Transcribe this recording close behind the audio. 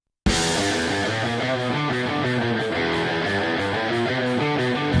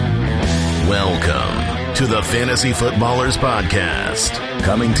to the Fantasy Footballers Podcast,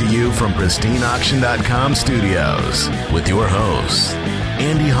 coming to you from pristineauction.com studios with your hosts,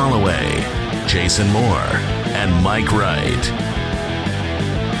 Andy Holloway, Jason Moore, and Mike Wright.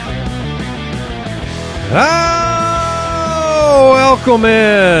 Oh, welcome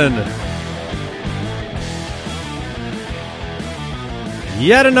in.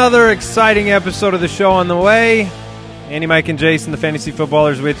 Yet another exciting episode of the show on the way. Andy, Mike, and Jason, the Fantasy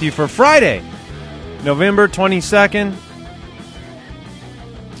Footballers, with you for Friday, November 22nd.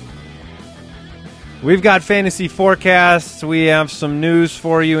 We've got fantasy forecasts. We have some news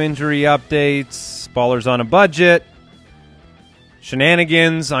for you, injury updates, ballers on a budget,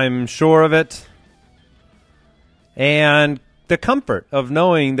 shenanigans, I'm sure of it, and the comfort of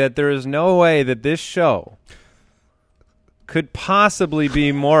knowing that there is no way that this show could possibly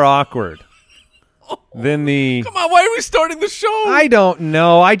be more awkward than the... Come on, why are we starting the show? I don't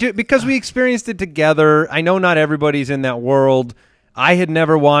know. Because we experienced it together. I know not everybody's in that world. I had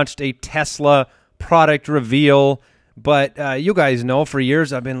never watched a Tesla product reveal, but you guys know for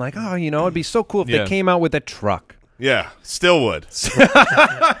years I've been like, oh, you know, it'd be so cool if they came out with a truck. Yeah, still would.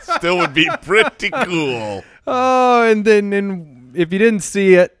 Still would be pretty cool. Oh, and then if you didn't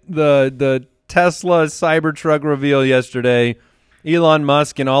see it, the Tesla Cybertruck reveal yesterday, Elon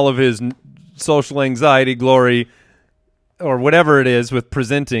Musk and all of his social anxiety glory, or whatever it is with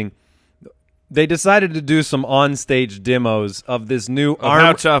presenting, they decided to do some on-stage demos of this new arm.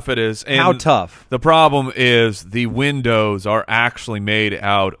 How tough it is. And how tough. The problem is the windows are actually made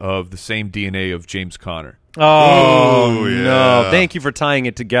out of the same DNA of James Conner. Oh, yeah. No. Thank you for tying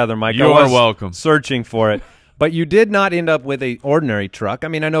it together, Mike. You are welcome. Searching for it. But you did not end up with an ordinary truck. I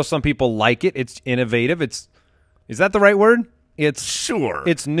mean, I know some people like it. It's innovative. Is that the right word? Sure.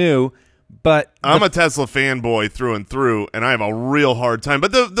 It's new. But I'm a Tesla fanboy through and through, and I have a real hard time.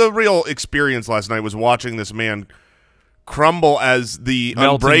 But the real experience last night was watching this man crumble as the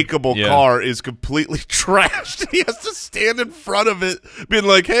unbreakable car is completely trashed. He has to stand in front of it, being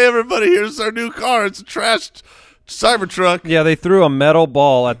like, hey, everybody, here's our new car. It's a trashed Cybertruck. Yeah, they threw a metal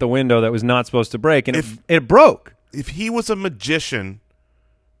ball at the window that was not supposed to break, and it broke. If he was a magician,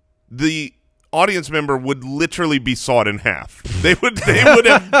 the audience member would literally be sawed in half. They would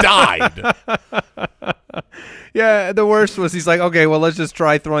have died. Yeah, the worst was he's like, okay, well, let's just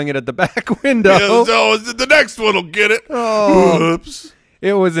try throwing it at the back window. Yeah, so the next one will get it. Oh. Oops.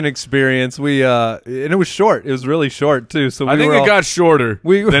 It was an experience. And it was short. It was really short, too. So I think it got shorter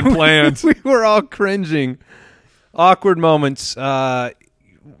than planned. We were all cringing. Awkward moments.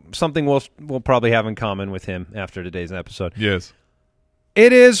 Something we'll probably have in common with him after today's episode. Yes.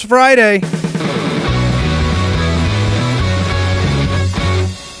 It is Friday.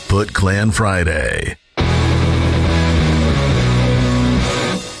 Foot Clan Friday.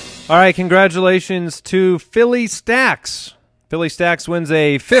 All right, congratulations to Philly Stacks. Philly Stacks wins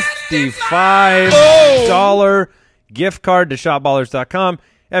a $55 gift card to shopballers.com.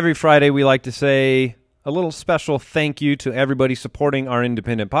 Every Friday we like to say a little special thank you to everybody supporting our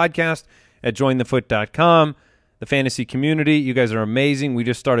independent podcast at jointhefoot.com. The fantasy community, you guys are amazing. We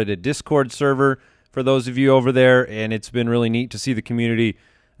just started a Discord server for those of you over there, and it's been really neat to see the community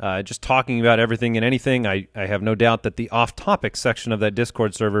just talking about everything and anything. I have no doubt that the off-topic section of that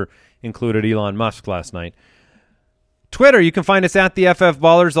Discord server included Elon Musk last night. Twitter, you can find us at the FF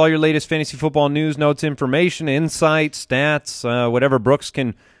Ballers, all your latest fantasy football news, notes, information, insights, stats, whatever Brooks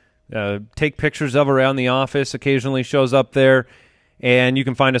can take pictures of around the office occasionally shows up there. And you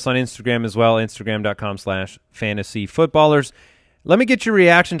can find us on Instagram as well, instagram.com/fantasyfootballers. Let me get your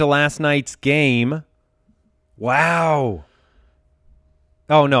reaction to last night's game. Wow.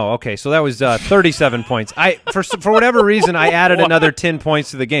 Oh, no. Okay, so that was 37 points. For whatever reason, I added another 10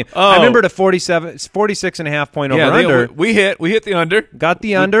 points to the game. I remembered a 46.5 point over-under. We hit the under. Got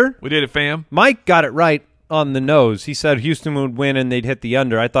the under. We did it, fam. Mike got it right on the nose. He said Houston would win and they'd hit the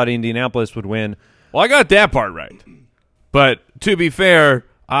under. I thought Indianapolis would win. Well, I got that part right. But to be fair,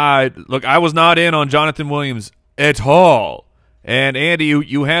 I was not in on Jonathan Williams at all. And Andy,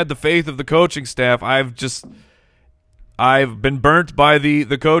 you had the faith of the coaching staff. I've been burnt by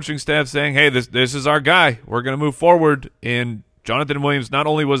the coaching staff saying, hey, this is our guy. We're going to move forward. And Jonathan Williams not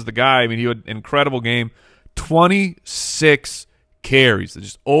only was the guy, I mean, he had an incredible game, 26 carries,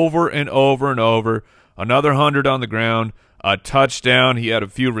 just over and over and over, another 100 on the ground, a touchdown. He had a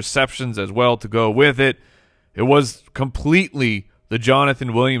few receptions as well to go with it. It was completely the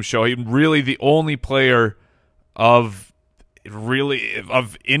Jonathan Williams show. He really the only player of really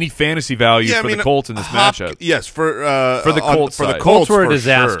of any fantasy value for the Colts in this matchup. Yes, for the Colts. For the side. Colts were a for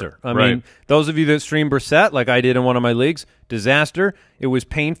disaster. Sure. I mean, those of you that stream Brissett, like I did in one of my leagues, disaster. It was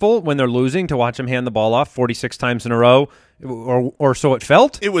painful when they're losing to watch him hand the ball off 46 times in a row, or so it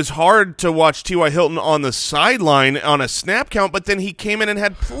felt. It was hard to watch T.Y. Hilton on the sideline on a snap count, but then he came in and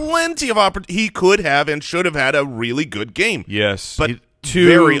had plenty of opportunity. He could have and should have had a really good game. Yes, but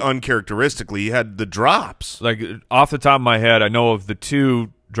very uncharacteristically, he had the drops. Like off the top of my head, I know of the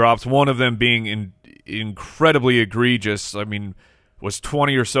 2 drops. One of them being incredibly egregious. I mean, was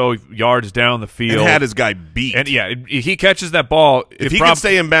 20 or so yards down the field. And had his guy beat. And he catches that ball. If he can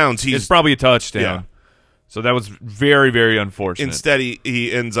stay in bounds, it's probably a touchdown. Yeah. So that was very, very unfortunate. Instead,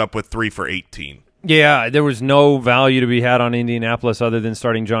 he ends up with 3 for 18. Yeah, there was no value to be had on Indianapolis other than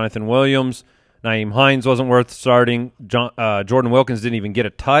starting Jonathan Williams. Naeem Hines wasn't worth starting. Jordan Wilkins didn't even get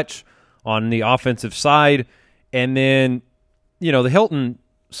a touch on the offensive side. And then, the Hilton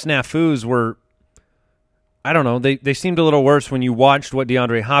snafus were, I don't know, they seemed a little worse when you watched what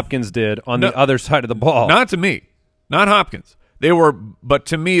DeAndre Hopkins did on the other side of the ball. Not to me. Not Hopkins. They were, but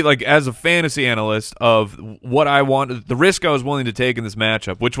to me, like as a fantasy analyst of what I wanted, the risk I was willing to take in this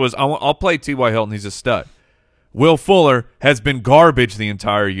matchup, which was I'll play T.Y. Hilton. He's a stud. Will Fuller has been garbage the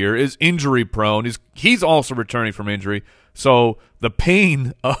entire year, is injury prone. He's also returning from injury. So the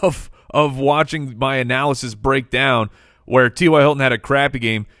pain of watching my analysis break down where T.Y. Hilton had a crappy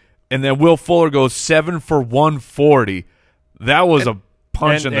game and then Will Fuller goes 7 for 140, that was a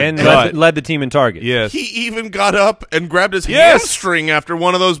punch in the gut. Led the team in targets. Yes. He even got up and grabbed his hamstring after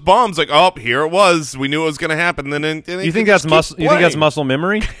one of those bombs. Like, oh, here it was. We knew it was going to happen. Then you think that's muscle? You think that's muscle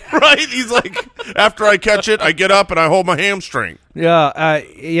memory? Right? He's like, after I catch it, I get up and I hold my hamstring. Yeah,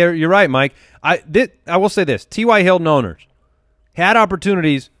 you're right, Mike. I will say this: T.Y. Hilton owners had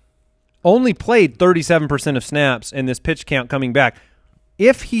opportunities, only played 37% of snaps in this pitch count coming back.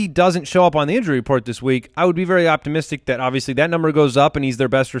 If he doesn't show up on the injury report this week, I would be very optimistic that obviously that number goes up and he's their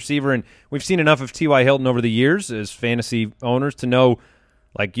best receiver. And we've seen enough of T.Y. Hilton over the years as fantasy owners to know,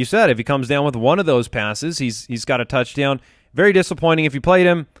 like you said, if he comes down with one of those passes, he's got a touchdown. Very disappointing if you played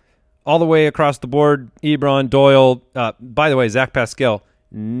him all the way across the board. Ebron, Doyle. By the way, Zach Pascal,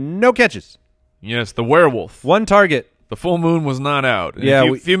 no catches. Yes, the werewolf. 1 target. The full moon was not out. Yeah,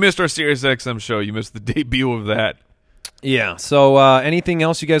 if you missed our SiriusXM show, you missed the debut of that. Yeah. So anything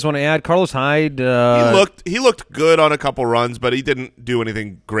else you guys want to add? Carlos Hyde. He looked good on a couple runs, but he didn't do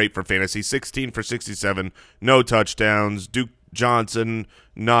anything great for fantasy. 16 for 67, no touchdowns. Duke Johnson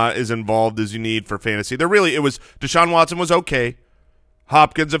not as involved as you need for fantasy. It was Deshaun Watson was okay.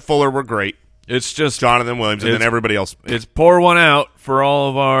 Hopkins and Fuller were great. It's just Jonathan Williams and then everybody else. It's pour one out for all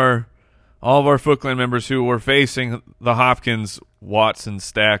of our Foot Clan members who were facing the Hopkins Watson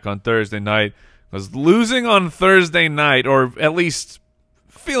stack on Thursday night. Because losing on Thursday night, or at least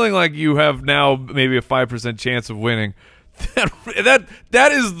feeling like you have now maybe a 5% chance of winning, that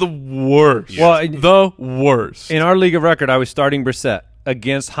is the worst. Well, the worst. In our league of record, I was starting Brissett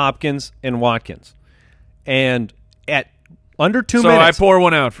against Hopkins and Watkins, and at under 2 minutes. So I pour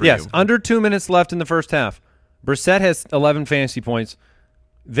one out for you. Yes, under 2 minutes left in the first half. Brissett has 11 fantasy points.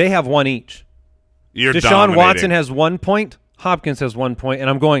 They have 1 each. You're Deshaun dominating. Watson has 1 point. Hopkins has 1 point, and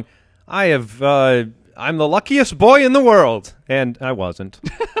I'm going. I'm the luckiest boy in the world, and I wasn't.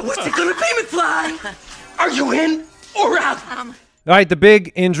 What's it gonna be, McFly? Are you in or out? All right, the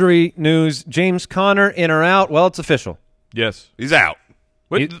big injury news: James Conner in or out? Well, it's official. Yes, he's out.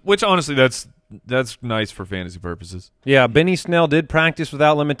 Which honestly, that's nice for fantasy purposes. Yeah, Benny Snell did practice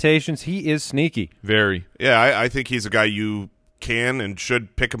without limitations. He is sneaky. Very. Yeah, I think he's a guy you can and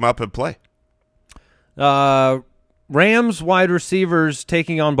should pick him up and play. Rams wide receivers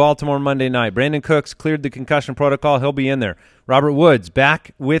taking on Baltimore Monday night. Brandon Cooks cleared the concussion protocol. He'll be in there. Robert Woods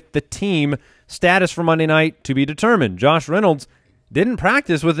back with the team. Status for Monday night to be determined. Josh Reynolds didn't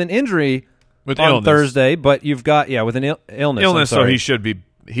practice with an injury on illness. Thursday, but you've got with an illness. So he should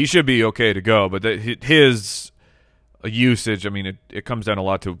be okay to go. But his usage, I mean, it comes down a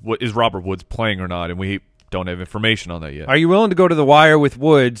lot to is Robert Woods playing or not, and we don't have information on that yet. Are you willing to go to the wire with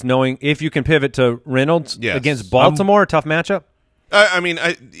Woods, knowing if you can pivot to Reynolds against Baltimore? A tough matchup.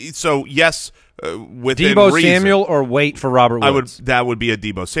 Yes, within Deebo reason. Samuel or wait for Robert Woods. That would be a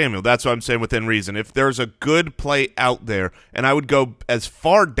Deebo Samuel. That's what I'm saying within reason. If there's a good play out there, and I would go as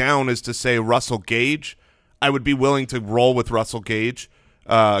far down as to say Russell Gage, I would be willing to roll with Russell Gage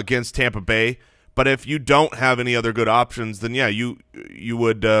against Tampa Bay. But if you don't have any other good options, then yeah, you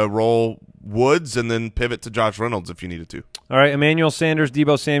would roll Woods and then pivot to Josh Reynolds if you needed to. All right, Emmanuel Sanders,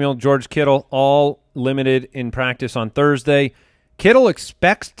 Deebo Samuel, George Kittle, all limited in practice on Thursday. Kittle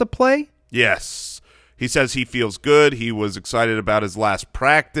expects to play? Yes. He says he feels good. He was excited about his last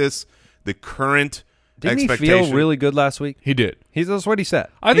practice. The current Didn't expectation. he feel really good last week? He did. That's what he said.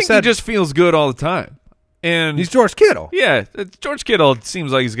 I think he just feels good all the time. And he's George Kittle. Yeah, George Kittle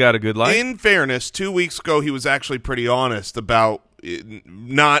seems like he's got a good life. In fairness, 2 weeks ago he was actually pretty honest about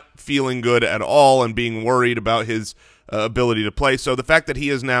not feeling good at all and being worried about his ability to play. So the fact that he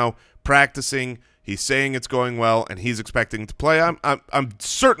is now practicing, he's saying it's going well, and he's expecting to play, I'm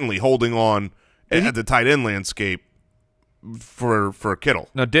certainly holding on at the tight end landscape for Kittle.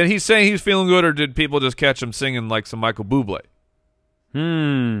 Now, did he say he's feeling good, or did people just catch him singing like some Michael Bublé?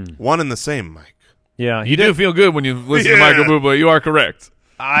 One and the same, Mike. Yeah, you do feel good when you listen to Michael Bublé. You are correct.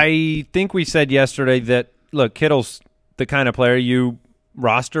 I think we said yesterday that, look, Kittle's the kind of player you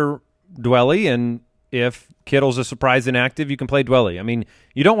roster Dwelly, and if Kittle's a surprise inactive, you can play Dwelly. I mean,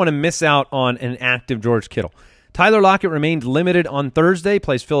 you don't want to miss out on an active George Kittle. Tyler Lockett remained limited on Thursday,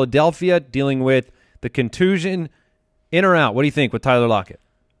 plays Philadelphia, dealing with the contusion. In or out? What do you think with Tyler Lockett?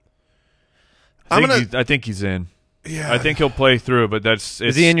 I think he's in. Yeah, I think he'll play through, but is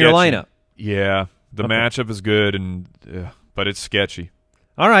he in your lineup? Yeah, the matchup is good, but it's sketchy.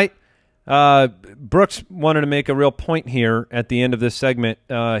 All right. Brooks wanted to make a real point here at the end of this segment.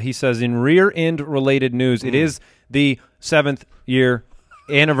 He says, in rear-end related news, it is the 7th year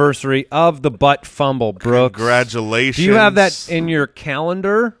anniversary of the butt fumble, Brooks. Congratulations. Do you have that in your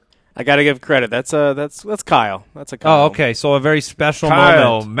calendar? I got to give credit. That's Kyle. That's a Kyle. Oh, okay. So a very special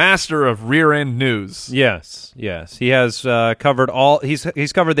Kyle, moment. master of rear-end news. Yes. He has covered all.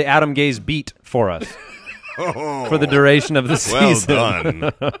 He's covered the Adam Gase beat for us. For the duration of the season.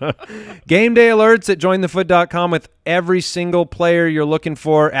 Well done. Game day alerts at jointhefoot.com with every single player you're looking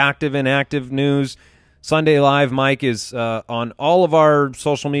for, active and inactive news. Sunday Live, Mike, is on all of our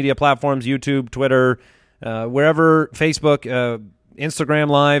social media platforms, YouTube, Twitter, wherever, Facebook, Instagram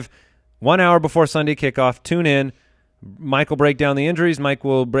Live. 1 hour before Sunday kickoff, tune in. Mike will break down the injuries. Mike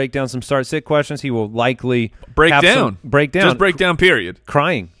will break down some start-sit questions. He will likely break down. Just break down, period.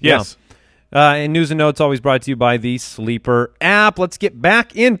 Crying. Yes. Yeah. And news and notes always brought to you by the Sleeper app. Let's get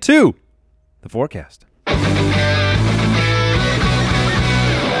back into the forecast.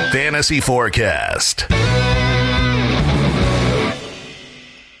 Fantasy Forecast. All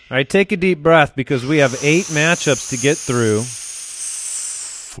right, take a deep breath because we have 8 matchups to get through.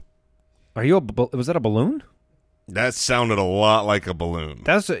 Was that a balloon? That sounded a lot like a balloon.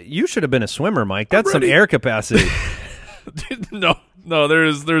 You should have been a swimmer, Mike. That's some air capacity. No,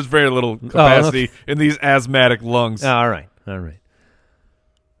 there's very little capacity in these asthmatic lungs. All right.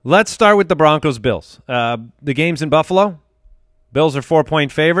 Let's start with the Broncos-Bills. The game's in Buffalo. Bills are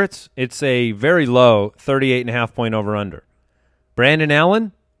 4-point favorites. It's a very low 38.5-point over-under. Brandon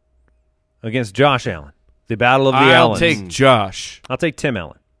Allen against Josh Allen. The battle of the Allens. I'll take Josh. I'll take Tim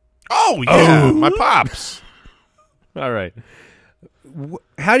Allen. Oh, yeah, my pops. All right.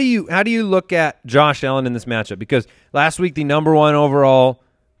 How do you look at Josh Allen in this matchup? Because last week, the number 1 overall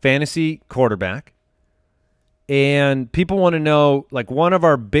fantasy quarterback, and people want to know, like, one of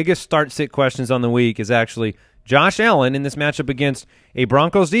our biggest start-sit questions on the week is actually Josh Allen in this matchup against a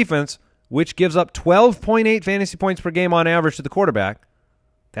Broncos defense, which gives up 12.8 fantasy points per game on average to the quarterback.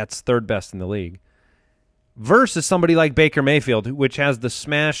 That's third best in the league. Versus somebody like Baker Mayfield, which has the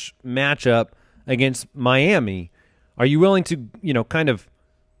smash matchup against Miami. Are you willing to, kind of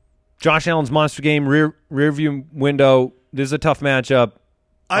Josh Allen's monster game, rear view window, this is a tough matchup.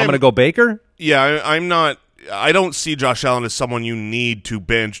 I'm going to go Baker? Yeah, I'm not. I don't see Josh Allen as someone you need to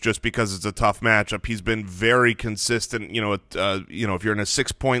bench just because it's a tough matchup. He's been very consistent. If you're in a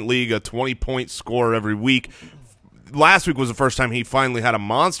 6-point league, a 20-point scorer every week. Last week was the first time he finally had a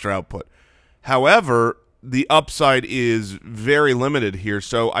monster output. However, the upside is very limited here,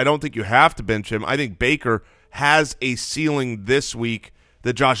 so I don't think you have to bench him. I think Baker has a ceiling this week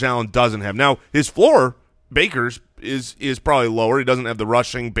that Josh Allen doesn't have. Now, his floor, Baker's, is probably lower. He doesn't have the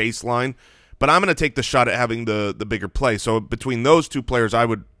rushing baseline, but I'm going to take the shot at having the bigger play. So between those two players, I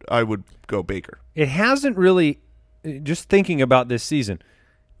would go Baker. It hasn't really, just thinking about this season,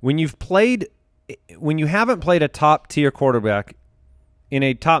 when you haven't played a top-tier quarterback in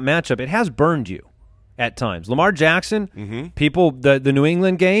a top matchup, it has burned you at times. Lamar Jackson, people, the New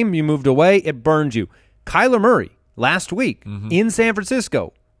England game, you moved away, it burned you. Kyler Murray, last week in San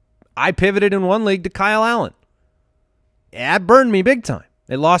Francisco, I pivoted in one league to Kyle Allen. That burned me big time.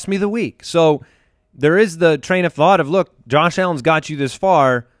 It lost me the week. So there is the train of thought of, look, Josh Allen's got you this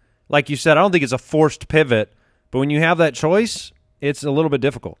far. Like you said, I don't think it's a forced pivot, but when you have that choice, it's a little bit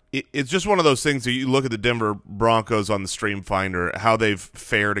difficult. It's just one of those things that you look at the Denver Broncos on the Stream Finder, how they've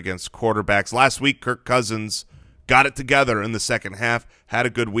fared against quarterbacks. Last week, Kirk Cousins got it together in the second half, had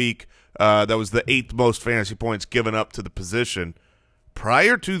a good week. That was the 8th most fantasy points given up to the position.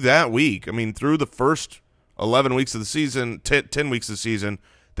 Prior to that week, I mean, through the first 11 weeks of the season, 10 weeks of the season,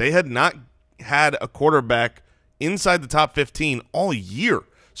 they had not had a quarterback inside the top 15 all year.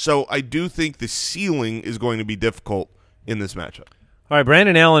 So I do think the ceiling is going to be difficult in this matchup. All right,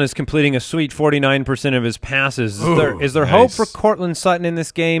 Brandon Allen is completing a sweet 49% of his passes. Is there nice. hope for Cortland Sutton in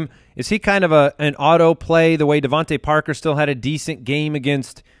this game? Is he kind of an auto play the way Devontae Parker still had a decent game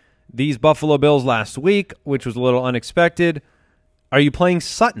against these Buffalo Bills last week, which was a little unexpected? Are you playing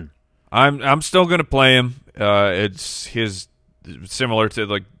Sutton? I'm still going to play him. It's similar to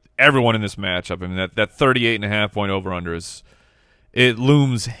like everyone in this matchup. I mean that 38.5 point over under it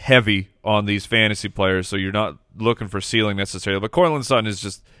looms heavy on these fantasy players, so you're not looking for ceiling necessarily. But Cortland Sutton is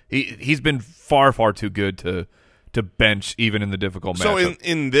just he's been far too good to bench even in the difficult matchup. So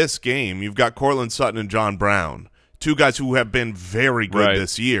in this game, you've got Cortland Sutton and John Brown, two guys who have been very good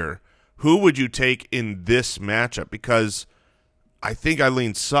this year. Who would you take in this matchup? Because I think I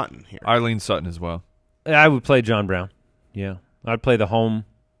lean Sutton here. I lean Sutton as well. I would play John Brown. Yeah, I'd play the home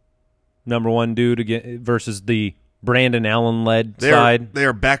number one dude again versus the Brandon Allen-led side. They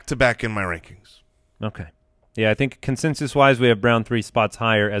are back-to-back in my rankings. Okay. Yeah, I think consensus-wise we have Brown 3 spots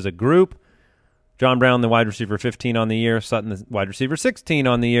higher as a group. John Brown, the wide receiver 15 on the year. Sutton, the wide receiver 16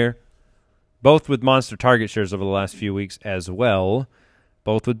 on the year. Both with monster target shares over the last few weeks as well.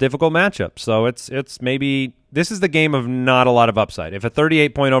 Both with difficult matchups. So it's maybe – this is the game of not a lot of upside. If a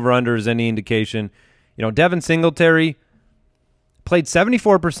 38-point over-under is any indication, Devin Singletary – played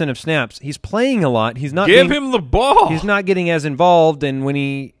 74% of snaps. He's playing a lot. He's not Give him the ball. He's not getting as involved, and when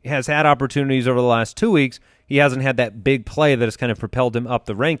he has had opportunities over the last 2 weeks, he hasn't had that big play that has kind of propelled him up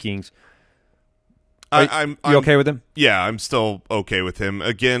the rankings. You okay with him? Yeah, I'm still okay with him.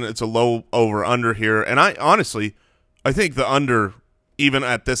 Again, it's a low over-under here, and I think the under, even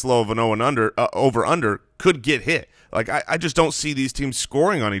at this low of an over-under, could get hit. Like I just don't see these teams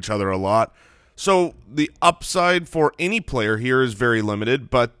scoring on each other a lot. So the upside for any player here is very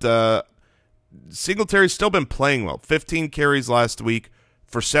limited, but Singletary's still been playing well. 15 carries last week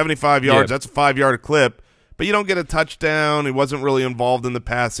for 75 yards. Yeah. That's a 5-yard clip, but you don't get a touchdown. He wasn't really involved in the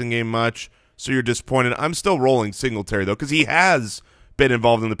passing game much, so you're disappointed. I'm still rolling Singletary, though, because he has been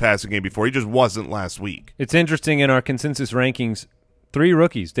involved in the passing game before. He just wasn't last week. It's interesting in our consensus rankings, 3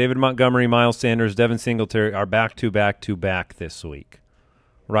 rookies, David Montgomery, Miles Sanders, Devin Singletary, are back-to-back this week.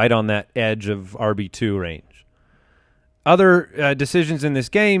 Right on that edge of RB2 range. Other decisions in this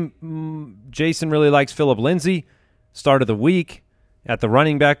game, Jason really likes Phillip Lindsay, start of the week at the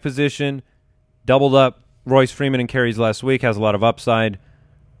running back position, doubled up Royce Freeman in carries last week, has a lot of upside.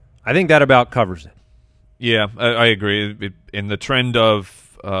 I think that about covers it. Yeah, I agree. And the trend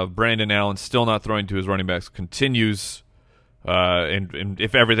of Brandon Allen still not throwing to his running backs continues, and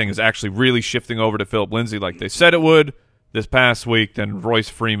if everything is actually really shifting over to Phillip Lindsay like they said it would, this past week, then Royce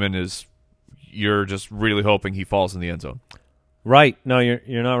Freeman you're just really hoping he falls in the end zone. Right. No,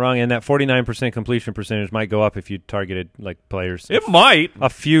 you're not wrong. And that 49% completion percentage might go up if you targeted players. It might. A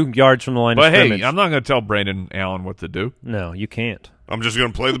few yards from the line of scrimmage. But hey, I'm not going to tell Brandon Allen what to do. No, you can't. I'm just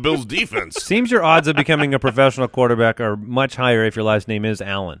going to play the Bills' defense. Seems your odds of becoming a professional quarterback are much higher if your last name is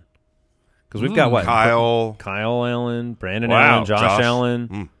Allen. Because we've got what? Kyle Allen, Brandon Allen, Josh Allen.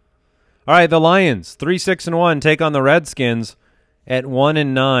 Mm. All right, the Lions, 3-6-1, take on the Redskins at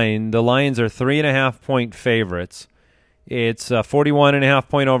 1-9. The Lions are 3.5-point favorites. It's a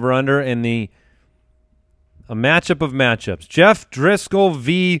 41.5-point over/under, and a matchup of matchups. Jeff Driscoll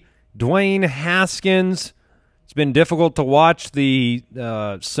v. Dwayne Haskins. It's been difficult to watch the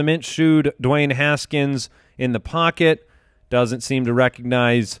cement-shoed Dwayne Haskins in the pocket. Doesn't seem to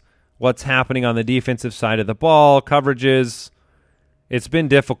recognize what's happening on the defensive side of the ball, coverages. It's been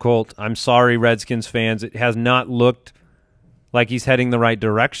difficult. I'm sorry, Redskins fans. It has not looked like he's heading the right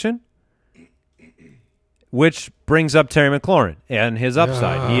direction, which brings up Terry McLaurin and his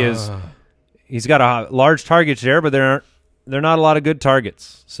upside. He's got a large target share, but they're not a lot of good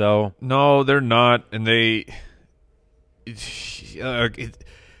targets. So no, they're not, and Dwayne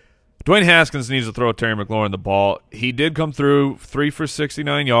Haskins needs to throw Terry McLaurin the ball. He did come through 3 for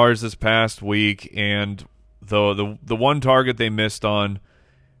 69 yards this past week, and the one target they missed on,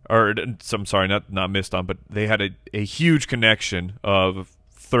 or I'm sorry, not missed on, but they had a huge connection of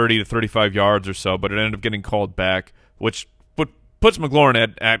 30 to 35 yards or so, but it ended up getting called back, which puts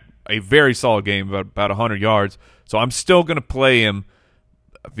McLaurin at a very solid game, about 100 yards. So I'm still going to play him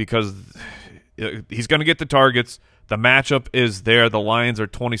because he's going to get the targets. The matchup is there. The Lions are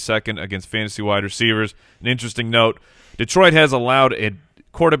 22nd against fantasy wide receivers. An interesting note, Detroit has allowed a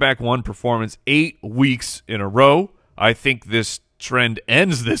quarterback one performance 8 weeks in a row. I think this trend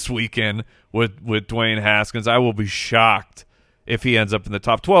ends this weekend with Dwayne Haskins, I will be shocked if he ends up in the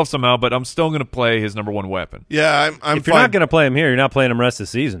top 12 somehow, but I'm still going to play his number one weapon. Yeah, I'm if you're not going to play him here, you're not playing him the rest of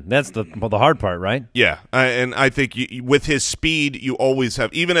the season. That's the hard part, right? Yeah, and I think with his speed, you always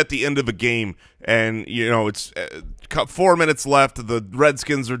have, even at the end of a game, and it's 4 minutes left, the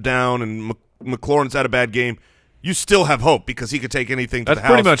Redskins are down, and McLaurin's had a bad game. You still have hope because he could take anything to the house.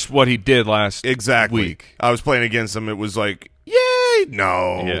 That's pretty much what he did last week. I was playing against him. It was like, yay,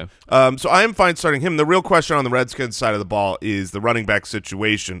 no. Yeah. So I am fine starting him. The real question on the Redskins side of the ball is the running back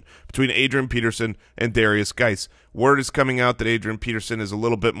situation between Adrian Peterson and Darius Geis. Word is coming out that Adrian Peterson is a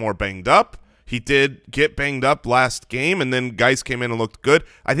little bit more banged up. He did get banged up last game, and then Geis came in and looked good.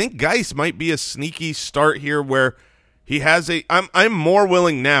 I think Geis might be a sneaky start here where he has I'm more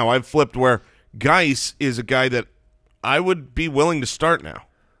willing now. I've flipped where Geis is a guy that I would be willing to start now.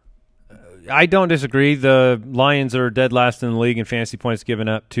 I don't disagree. The Lions are dead last in the league in fantasy points given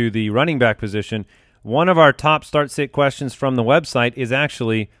up to the running back position. One of our top start-sit questions from the website is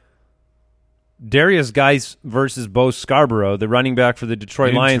actually Darius Geis versus Bo Scarborough, the running back for the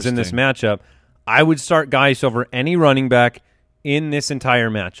Detroit Lions in this matchup. I would start Geis over any running back in this entire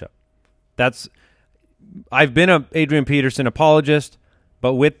matchup. I've been a Adrian Peterson apologist,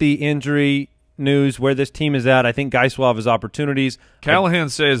 but with the injury news where this team is at, I think Geis will have his opportunities. Callahan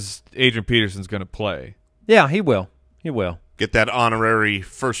says Adrian Peterson's going to play. Yeah, he will. He will get that honorary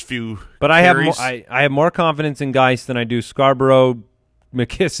first few. But carries. I have more confidence in Geis than I do Scarborough,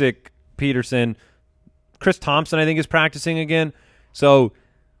 McKissick, Peterson. Chris Thompson, I think, is practicing again. So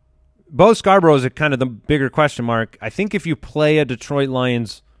Bo Scarborough is kind of the bigger question mark. I think if you play a Detroit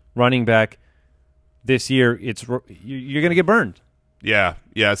Lions running back this year, you're going to get burned. Yeah.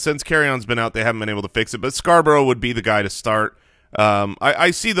 Since Carrion's been out, they haven't been able to fix it. But Scarborough would be the guy to start.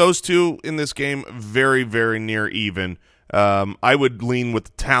 I see those two in this game very, very near even. I would lean with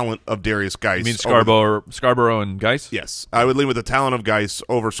the talent of Darius Geis. You mean Scarborough and Geis? Yes, I would lean with the talent of Geis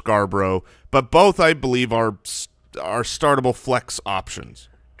over Scarborough. But both, I believe, are startable flex options.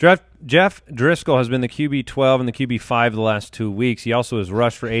 Jeff Driscoll has been the QB12 and the QB5 the last 2 weeks. He also has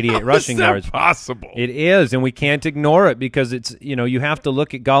rushed for 88 rushing yards. Possible? It is, and we can't ignore it because it's you have to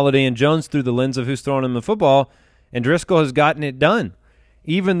look at Galladay and Jones through the lens of who's throwing him the football, and Driscoll has gotten it done.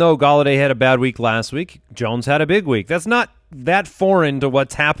 Even though Galladay had a bad week last week, Jones had a big week. That's not that foreign to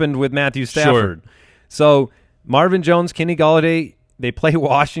what's happened with Matthew Stafford. Sure. So Marvin Jones, Kenny Galladay, they play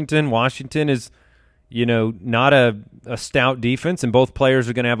Washington. Washington is not a stout defense, and both players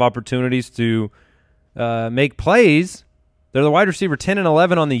are going to have opportunities to make plays. They're the wide receiver 10 and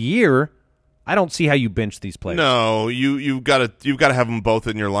 11 on the year. I don't see how you bench these players. No, you've got to have them both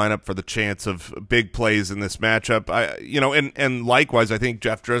in your lineup for the chance of big plays in this matchup. And likewise, I think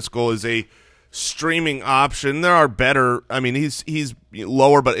Jeff Driscoll is a streaming option. There are better. I mean, he's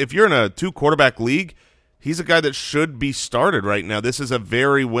lower, but if you're in a 2-quarterback league, he's a guy that should be started right now. This is a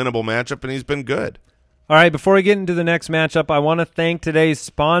very winnable matchup, and he's been good. All right, before we get into the next matchup, I want to thank today's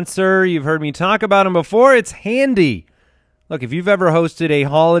sponsor. You've heard me talk about him before. It's Handy. Look, if you've ever hosted a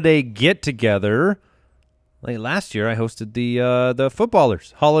holiday get-together, like last year I hosted the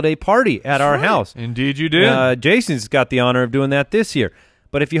footballers' holiday party at our house. Indeed you did. Jason's got the honor of doing that this year.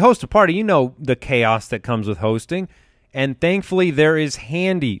 But if you host a party, you know the chaos that comes with hosting. And thankfully, there is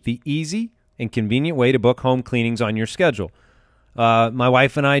Handy, the easy and convenient way to book home cleanings on your schedule. My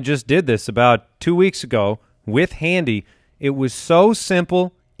wife and I just did this about 2 weeks ago with Handy. It was so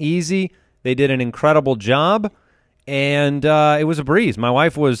simple, easy. They did an incredible job, and it was a breeze. My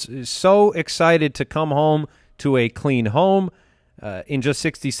wife was so excited to come home to a clean home. In just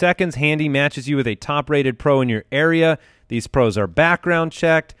 60 seconds, Handy matches you with a top-rated pro in your area. These pros are background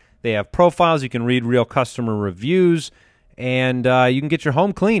checked. They have profiles. You can read real customer reviews, and you can get your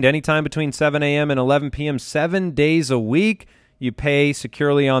home cleaned anytime between 7 a.m. and 11 p.m., 7 days a week. You pay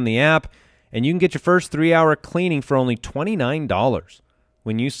securely on the app, and you can get your first 3-hour cleaning for only $29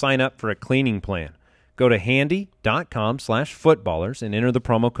 when you sign up for a cleaning plan. Go to handy.com/footballers and enter the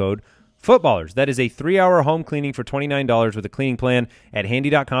promo code footballers. That is a 3-hour home cleaning for $29 with a cleaning plan at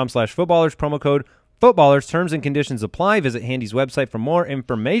handy.com/footballers, promo code footballers. Terms and conditions apply. Visit Handy's website for more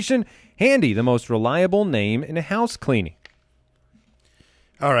information. Handy, the most reliable name in house cleaning.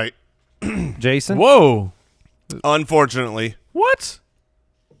 All right. Jason? Whoa. Unfortunately, what?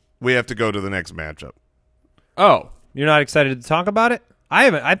 We have to go to the next matchup. Oh. You're not excited to talk about it? I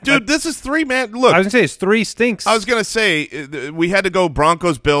haven't. Dude, this is 3, man. Look. I was going to say, it's 3 stinks. I was going to say, we had to go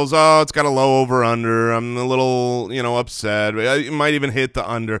Broncos-Bills. Oh, it's got a low over-under. I'm a little, upset. It might even hit the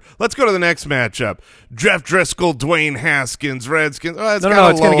under. Let's go to the next matchup. Jeff Driscoll, Dwayne Haskins, Redskins. Oh, it's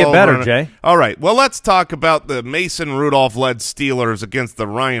it's going to get better, Jay. All right. Well, let's talk about the Mason Rudolph-led Steelers against the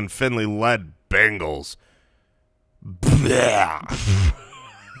Ryan Finley-led Bengals.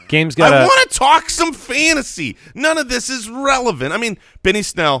 Game's got. I want to talk some fantasy. None of this is relevant. I mean, Benny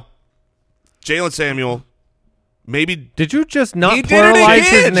Snell, Jalen Samuel, maybe. Did you just not pluralize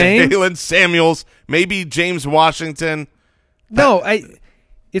his name? Jalen Samuels, maybe James Washington. No,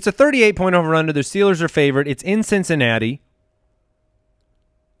 it's a 38-point over-under. The Steelers are favored. It's in Cincinnati.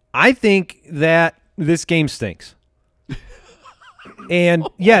 I think that this game stinks. And,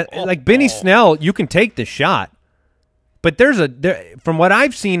 yeah, like Benny Snell, you can take the shot. But from what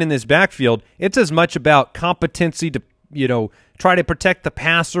I've seen in this backfield, it's as much about competency to, try to protect the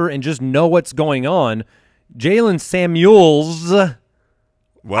passer and just know what's going on. Jalen Samuels,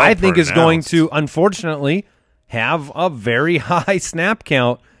 I think, is going to, unfortunately, have a very high snap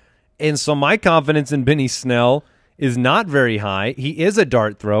count. And so my confidence in Benny Snell is not very high. He is a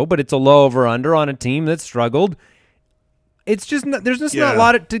dart throw, but it's a low over-under on a team that struggled. It's just there's just not a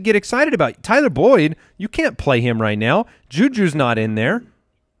lot to get excited about. Tyler Boyd, you can't play him right now. Juju's not in there.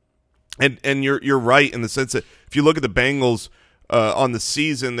 And you're right in the sense that if you look at the Bengals on the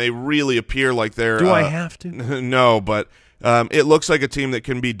season, they really appear like they're. Do I have to? No, but it looks like a team that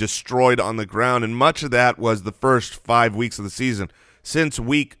can be destroyed on the ground, and much of that was the first 5 weeks of the season. Since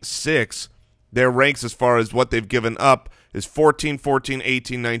week 6, their ranks as far as what they've given up is 14, 14,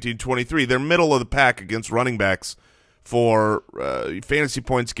 18, 19, 23. They're middle of the pack against running backs for fantasy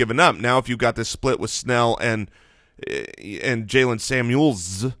points given up. Now, if you've got this split with Snell and Jalen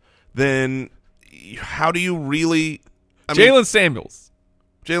Samuels, then how do you really? Jalen Samuels.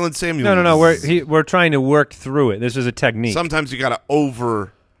 No. We're trying to work through it. This is a technique. Sometimes you got to go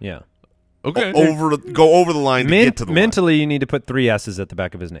over the line to get to the mentally, line. you need to put 3 S's at the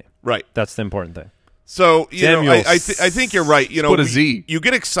back of his name. Right. That's the important thing. So, I think you're right. Put a Z. You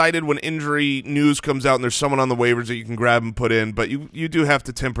get excited when injury news comes out and there's someone on the waivers that you can grab and put in, but you do have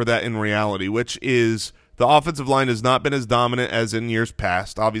to temper that in reality, which is the offensive line has not been as dominant as in years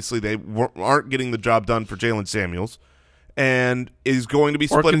past. Obviously, they aren't getting the job done for Jalen Samuels, and is going to be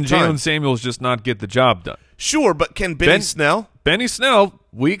split in time. Or can Jalen Samuels just not get the job done? Sure, but can Benny Snell? Benny Snell,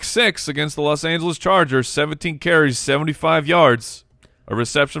 week 6 against the Los Angeles Chargers, 17 carries, 75 yards, a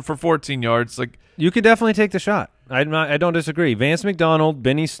reception for 14 yards. You could definitely take the shot. I don't disagree. Vance McDonald,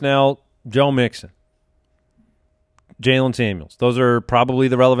 Benny Snell, Joe Mixon, Jalen Samuels. Those are probably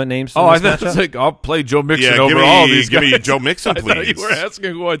the relevant names. I thought I'll play Joe Mixon over all these guys. Give me Joe Mixon, please. I thought you were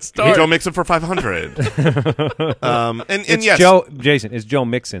asking who I'd start. Joe Mixon for 500. It's yes, Jason, it's Joe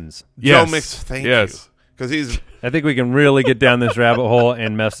Mixon's. Joe Mixon. Thank you. Because I think we can really get down this rabbit hole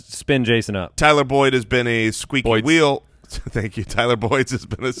and spin Jason up. Tyler Boyd has been a squeaky wheel. Thank you. Tyler Boyd has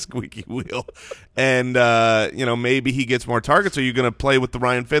been a squeaky wheel. And, maybe he gets more targets. Are you going to play with the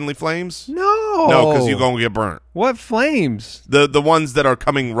Ryan Finley Flames? No, because you're going to get burnt. What Flames? The ones that are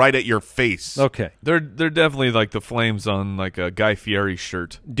coming right at your face. Okay. They're definitely like the Flames on like a Guy Fieri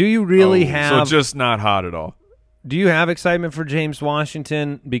shirt. Do you really have... So just not hot at all. Do you have excitement for James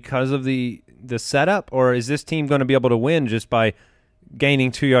Washington because of the setup? Or is this team going to be able to win just by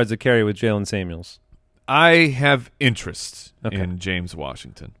gaining 2 yards of carry with Jalen Samuels? I have interest in James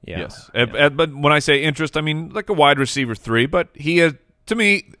Washington. Yeah. Yes. Yeah. But when I say interest, I mean like a wide receiver 3. But he has, to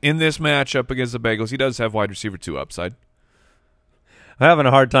me, in this matchup against the Bengals, he does have wide receiver 2 upside. I'm having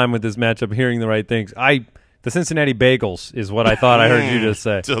a hard time with this matchup hearing the right things. The Cincinnati Bagels is what I thought I heard you just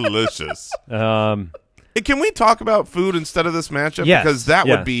say. Delicious. Can we talk about food instead of this matchup? Yes. Because that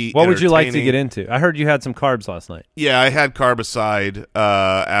would be What would you like to get into? I heard you had some carbs last night. Yeah, I had carb aside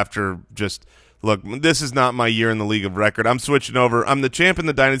after just... Look, this is not my year in the league of record. I'm switching over. I'm the champ in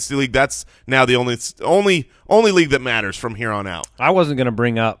the dynasty league. That's now the only league that matters from here on out. I wasn't going to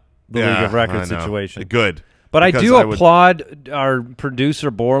bring up the league of record situation. Good. But I do applaud our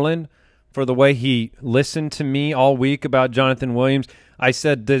producer, Borland, for the way he listened to me all week about Jonathan Williams. I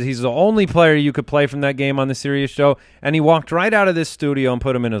said that he's the only player you could play from that game on the Sirius show, and he walked right out of this studio and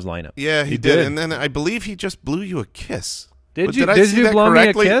put him in his lineup. Yeah, he did. And then I believe he just blew you a kiss. Did you blow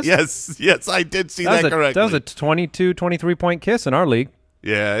correctly? Me a kiss? Yes, I did see that correctly. That was a 22, 23-point kiss in our league.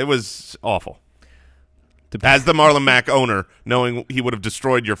 Yeah, it was awful. As the Marlon Mack owner, knowing he would have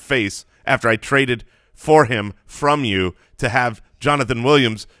destroyed your face after I traded for him from you to have Jonathan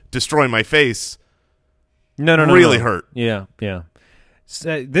Williams destroy my face, really hurt. Yeah.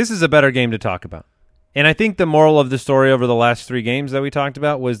 So, this is a better game to talk about. And I think the moral of the story over the last 3 games that we talked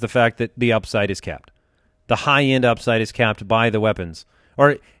about was the fact that the upside is capped. The high-end upside is capped by the weapons.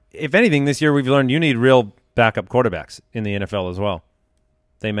 Or, if anything, this year we've learned you need real backup quarterbacks in the NFL as well.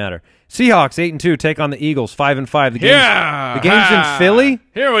 They matter. Seahawks 8-2 take on the Eagles 5-5. The game's in Philly.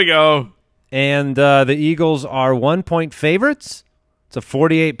 Here we go. And the Eagles are 1-point favorites. It's a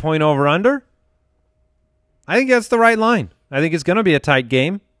 48-point over-under. I think that's the right line. I think it's going to be a tight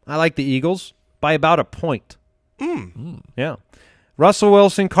game. I like the Eagles by about a point. Yeah. Russell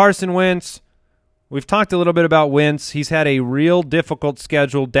Wilson, Carson Wentz. We've talked a little bit about Wentz. He's had a real difficult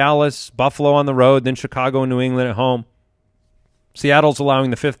schedule. Dallas, Buffalo on the road, then Chicago and New England at home. Seattle's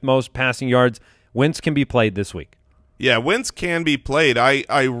allowing the 5th most passing yards. Wentz can be played this week. Yeah, Wentz can be played.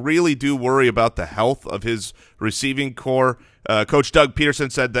 I really do worry about the health of his receiving core. Coach Doug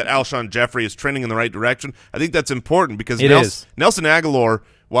Peterson said that Alshon Jeffrey is trending in the right direction. I think that's important because Nelson Aguilar,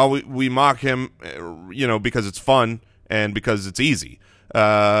 while we mock him, because it's fun and because it's easy,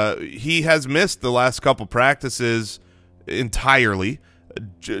 he has missed the last couple practices entirely.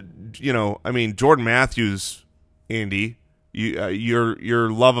 Jordan Matthews, Andy,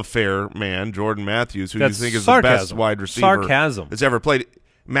 your love affair man, Jordan Matthews, who you think is the best wide receiver that's ever played.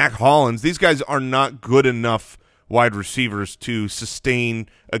 Mac Hollins, these guys are not good enough wide receivers to sustain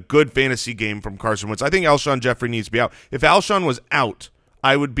a good fantasy game from Carson Wentz. I think Alshon Jeffrey needs to be out. If Alshon was out,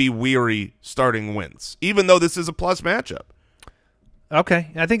 I would be weary starting Wentz, even though this is a plus matchup.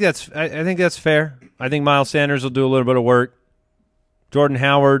 Okay, I think that's fair. I think Miles Sanders will do a little bit of work. Jordan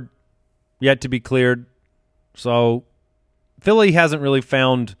Howard yet to be cleared. So Philly hasn't really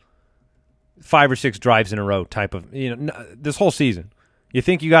found 5 or 6 drives in a row type of, this whole season. You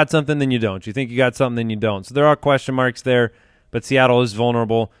think you got something, then you don't. You think you got something, then you don't. So there are question marks there, but Seattle is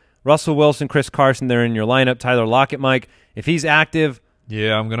vulnerable. Russell Wilson, Chris Carson, they're in your lineup. Tyler Lockett, Mike, if he's active.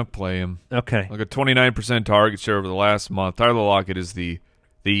 Yeah, I'm going to play him. Okay. Like a 29% target share over the last month. Tyler Lockett is the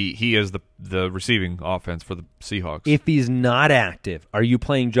receiving offense for the Seahawks. If he's not active, are you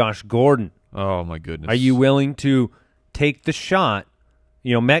playing Josh Gordon? Oh, my goodness. Are you willing to take the shot?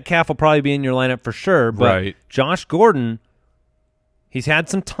 Metcalf will probably be in your lineup for sure, but right. Josh Gordon, he's had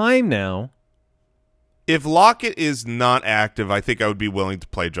some time now. If Lockett is not active, I think I would be willing to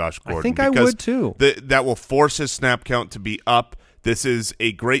play Josh Gordon. I think I would too. That will force his snap count to be up. This is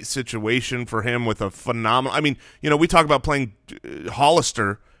a great situation for him with a phenomenal. We talk about playing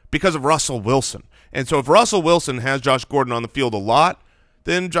Hollister because of Russell Wilson. And so if Russell Wilson has Josh Gordon on the field a lot,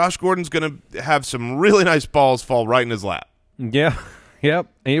 then Josh Gordon's going to have some really nice balls fall right in his lap. Yeah. Yep,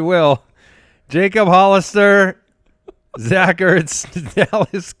 he will. Jacob Hollister, Zach Ertz,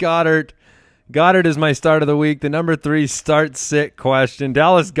 Dallas Goedert. Goddard is my start of the week. The number 3 start-sit question.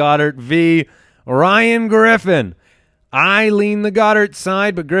 Dallas Goedert v. Ryan Griffin. I lean the Goddard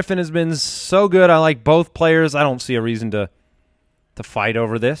side, but Griffin has been so good. I like both players. I don't see a reason to fight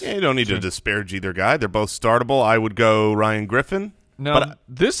over this. Yeah, you don't need to disparage either guy. They're both startable. I would go Ryan Griffin. No,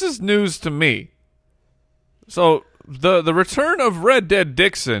 this is news to me. So the return of Red Dead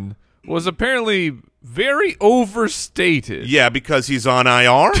Dixon was apparently very overstated. Yeah, because he's on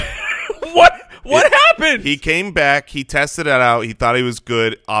IR. What happened? He came back. He tested it out. He thought he was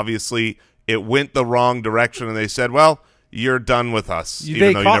good. Obviously, it went the wrong direction, and they said, well, you're done with us,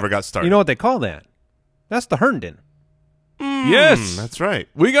 even though you never got started. You know what they call that? That's the Herndon. Yes. That's right.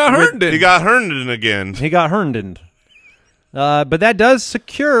 We got Herndon. He got Herndon again. He got Herndon. But that does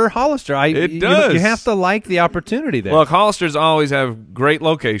secure Hollister. It does. You have to like the opportunity there. Look, Hollisters always have great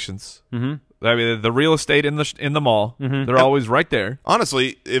locations. Mm-hmm. I mean, the real estate in the mall, they're always right there.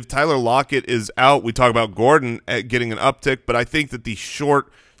 Honestly, if Tyler Lockett is out, we talk about Gordon getting an uptick, but I think that the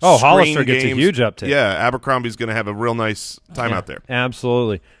short Hollister gets a huge uptick. Yeah, Abercrombie's going to have a real nice time out there.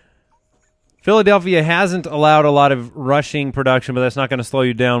 Absolutely. Philadelphia hasn't allowed a lot of rushing production, but that's not going to slow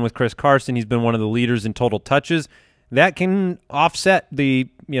you down with Chris Carson. He's been one of the leaders in total touches. That can offset the,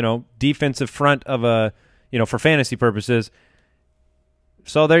 defensive front of for fantasy purposes.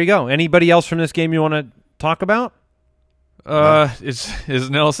 So there you go. Anybody else from this game you want to talk about? Is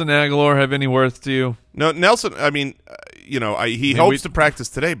Nelson Aguilar have any worth to you? No, Nelson. He hopes to practice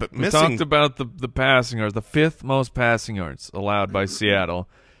today, but we missing. Talked about the passing yards, the 5th most passing yards allowed by Seattle.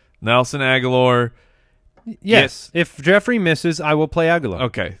 Nelson Aguilar. Yes. If Jeffrey misses, I will play Aguilar.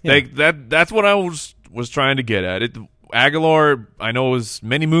 Okay, that's what I was trying to get at. Aguilar, I know it was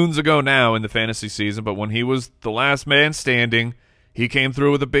many moons ago now in the fantasy season, but when he was the last man standing, he came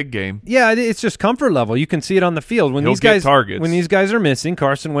through with a big game. Yeah, it's just comfort level. You can see it on the field. When He'll get targets. When these guys are missing,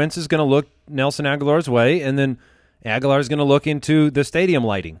 Carson Wentz is going to look Nelson Aguilar's way, and then Aguilar is going to look into the stadium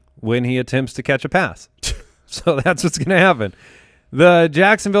lighting when he attempts to catch a pass. So that's what's going to happen. The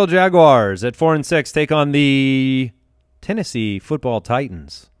Jacksonville Jaguars at 4-6 take on the Tennessee Football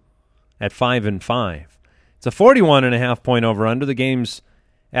Titans at 5-5. It's a 41.5 point over-under. The game's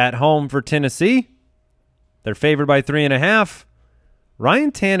at home for Tennessee. They're favored by 3.5.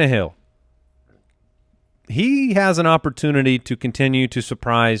 Ryan Tannehill, he has an opportunity to continue to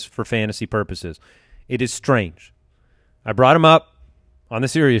surprise for fantasy purposes. It is strange. I brought him up on the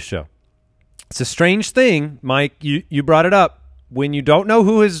Sirius show. It's a strange thing, Mike. You brought it up. When you don't know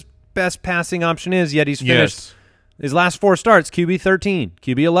who his best passing option is, yet he's finished his last 4 starts, QB 13,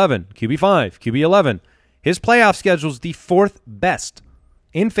 QB 11, QB 5, QB 11. His playoff schedule is the 4th best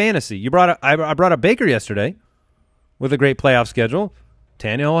in fantasy. I brought up Baker yesterday with a great playoff schedule.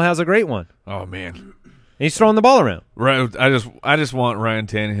 Tannehill has a great one. Oh, man. And he's throwing the ball around. Right, I just want Ryan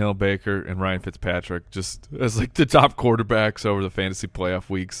Tannehill, Baker, and Ryan Fitzpatrick just as like the top quarterbacks over the fantasy playoff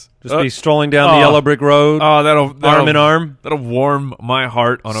weeks. Just be strolling down the yellow brick road. Oh, that'll arm in arm. That'll warm my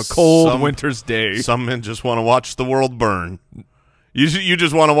heart on a cold winter's day. Some men just want to watch the world burn. You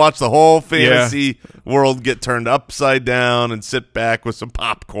just want to watch the whole fantasy world get turned upside down and sit back with some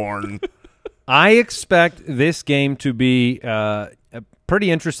popcorn. I expect this game to be a pretty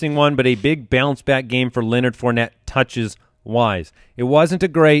interesting one, but a big bounce-back game for Leonard Fournette touches-wise. It wasn't a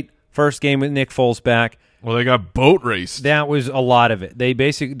great first game with Nick Foles back. Well, they got boat raced. That was a lot of it.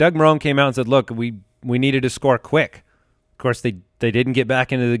 Doug Marrone came out and said, look, we needed to score quick. Of course, they didn't get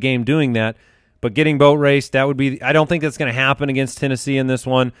back into the game doing that, but getting boat raced, that would be – I don't think that's going to happen against Tennessee in this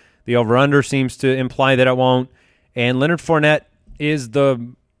one. The over-under seems to imply that it won't. And Leonard Fournette is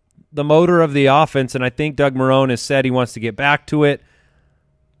the motor of the offense, and I think Doug Marrone has said he wants to get back to it.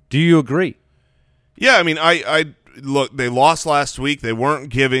 Do you agree? Yeah, I mean, I look, they lost last week. They weren't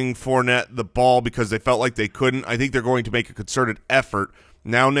giving Fournette the ball because they felt like they couldn't. I think they're going to make a concerted effort.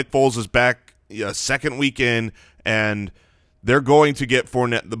 Now Nick Foles is back second week in, and they're going to get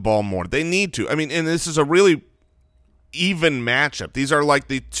Fournette the ball more. They need to. I mean, and this is a really even matchup. These are like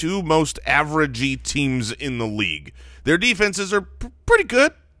the 2 most averagey teams in the league. Their defenses are pretty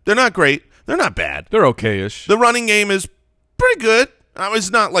good. They're not great. They're not bad. They're okay-ish. The running game is pretty good.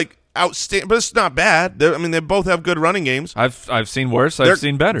 It's not like outstanding, but it's not bad. They both have good running games. I've seen worse. I've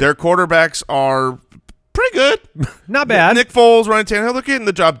seen better. Their quarterbacks are pretty good. Not bad. Nick Foles, Ryan Tannehill, they're getting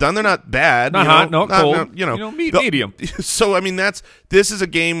the job done. They're not bad. Not hot, not cold. Medium. So, I mean, this is a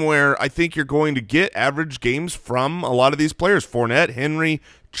game where I think you're going to get average games from a lot of these players. Fournette, Henry,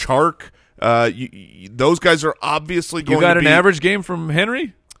 Chark. Those guys are obviously going to be. You got an average game from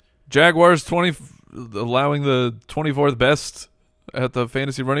Henry? Jaguars allowing the 24th best at the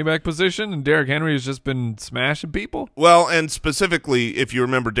fantasy running back position, and Derrick Henry has just been smashing people. Well, and specifically, if you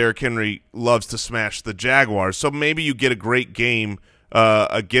remember, Derrick Henry loves to smash the Jaguars, so maybe you get a great game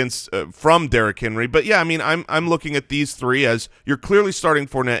from Derrick Henry. But yeah, I mean, I'm looking at these 3 as you're clearly starting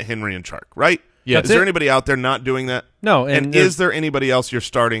Fournette, Henry, and Chark, right? Yeah. Is there anybody out there not doing that? No. And is there anybody else you're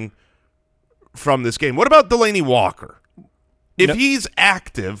starting from this game? What about Delaney Walker? If he's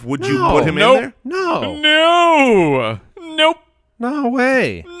active, would you put him in there? No. Nope. No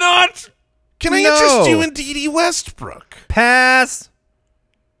way. Not. Can I interest you in D.D. Westbrook? Pass.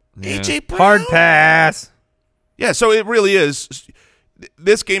 A.J. Brown? Hard pass. Yeah, so it really is.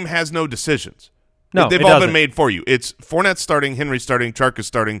 This game has no decisions. No, they've all been made for you. It's Fournette starting, Henry starting, Chark is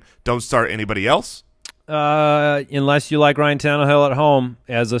starting. Don't start anybody else. Unless you like Ryan Tannehill at home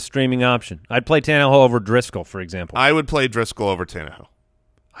as a streaming option. I'd play Tannehill over Driscoll, for example. I would play Driscoll over Tannehill.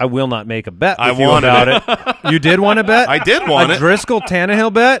 I will not make a bet with you about it. You did want to bet? I did want a Driscoll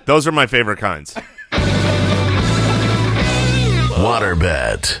Tannehill bet? Those are my favorite kinds. Water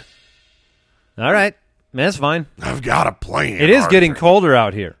bet. All right. That's fine. I've got a plan. It is getting colder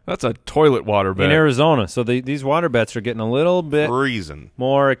out here. That's a toilet water bet. In Arizona. So these water bets are getting a little bit freezing,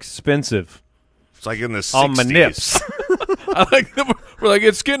 more expensive. It's like in the 60s. On my nips. I like them. We're like,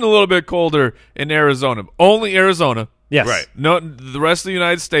 it's getting a little bit colder in Arizona. Only Arizona. Yes. Right. No, the rest of the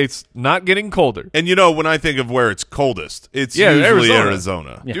United States not getting colder. And when I think of where it's coldest, it's usually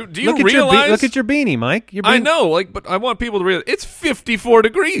Arizona. Yeah. Do you realize? Look at your beanie, Mike. I know, but I want people to realize it's 54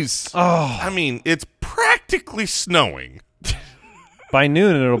 degrees. Oh, I mean, it's practically snowing. By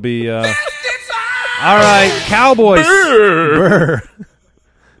noon, it'll be. All right, Cowboys. Brr.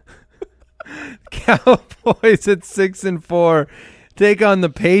 Cowboys at 6-4 take on the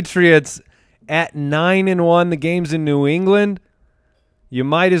Patriots at 9-1. The game's in New England. You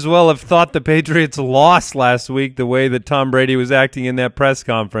might as well have thought the Patriots lost last week the way that Tom Brady was acting in that press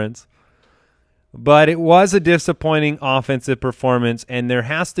conference. But it was a disappointing offensive performance, and there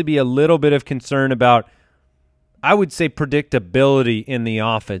has to be a little bit of concern about, I would say, predictability in the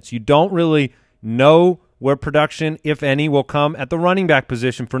offense. You don't really know where production, if any, will come at the running back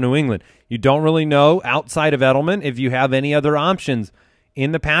position for New England. You don't really know, outside of Edelman, if you have any other options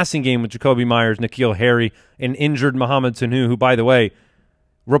in the passing game with Jacoby Myers, N'Keal Harry, and injured Mohamed Sanu, who, by the way,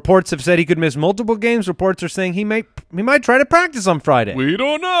 reports have said he could miss multiple games. Reports are saying he might try to practice on Friday. We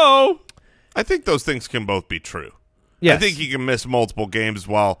don't know. I think those things can both be true. Yes. I think he can miss multiple games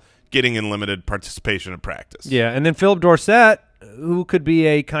while getting in limited participation in practice. Yeah, and then Philip Dorsett, who could be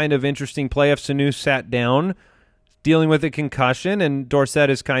a kind of interesting play if Sanu sat down, dealing with a concussion, and Dorsett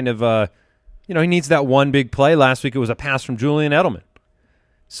is kind of, he needs that one big play. Last week it was a pass from Julian Edelman.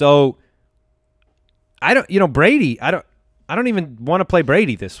 So, Brady, I don't even want to play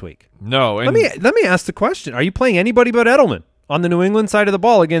Brady this week. No. And let me ask the question. Are you playing anybody but Edelman on the New England side of the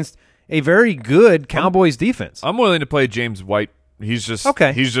ball against a very good Cowboys defense? I'm willing to play James White. He's just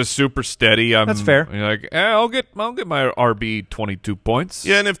okay. He's just super steady. That's fair. I'll get my RB 22 points.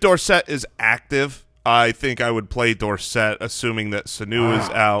 Yeah, and if Dorsett is active, I think I would play Dorsett, assuming that Sanu is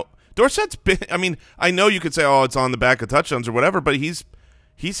out. Dorsett's been. I mean, I know you could say, "Oh, it's on the back of touchdowns or whatever," but he's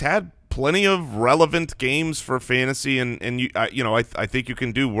had plenty of relevant games for fantasy, and I think you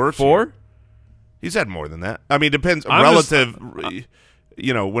can do worse. 4? Here. He's had more than that. I mean, it depends. When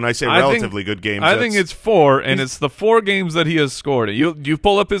I say relatively good games, I think it's 4, and it's the 4 games that he has scored. You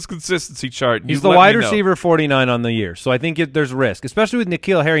pull up his consistency chart. He's the wide receiver 49 on the year, so I think there's risk, especially with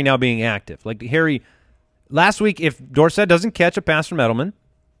N'Keal Harry now being active. Like Harry, last week, if Dorsett doesn't catch a pass from Edelman,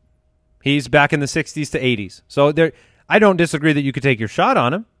 he's back in the 60s to 80s. So I don't disagree that you could take your shot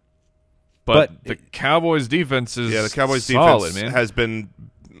on him. But the Cowboys' defense is the Cowboys' solid, defense man. has been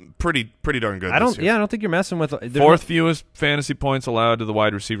pretty darn good. I don't think you're messing with 4th fewest fantasy points allowed to the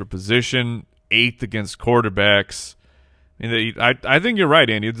wide receiver position, 8th against quarterbacks. I think you're right,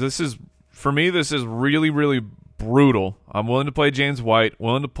 Andy. This is really, really brutal. I'm willing to play James White,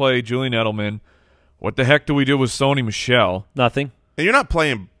 willing to play Julian Edelman. What the heck do we do with Sony Michel? Nothing. And you're not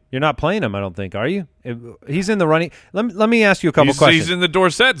playing. You're not playing him, I don't think, are you? He's in the running. Let me ask you a couple questions. He's in the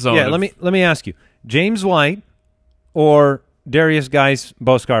Dorsett zone. Yeah, let me ask you. James White or Darius Geis,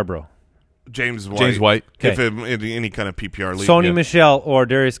 Bo Scarborough? James White. James White. Okay. If in any kind of PPR league. Sony Michel or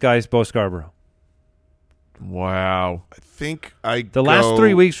Darius Geis, Bo Scarborough? Wow. I think the last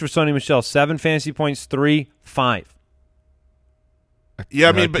 3 weeks for Sony Michel, 7 fantasy points, 3, 5. Yeah,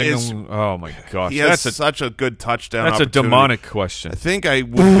 I mean, but oh my gosh, he has such a good touchdown. That's a demonic question. I think I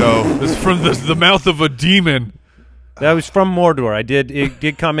would go. This is from the mouth of a demon. That was from Mordor. It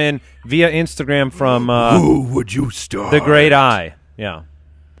did come in via Instagram from who would you start? The Great Eye. Yeah.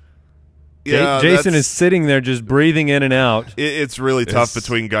 Yeah, Jason is sitting there just breathing in and out. It's really tough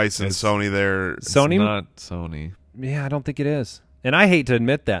between Geis and Sony there. Sony? It's not Sony. Yeah, I don't think it is. And I hate to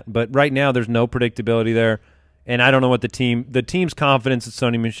admit that, but right now there's no predictability there. And I don't know what the team's confidence in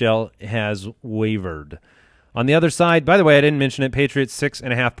Sony Michel has wavered. On the other side, by the way, I didn't mention it, Patriots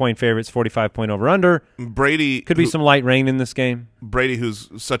 6.5-point favorites, 45-point over-under. Brady. Could be some light rain in this game. Brady, who's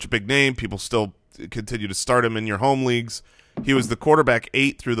such a big name, people still continue to start him in your home leagues. He was the quarterback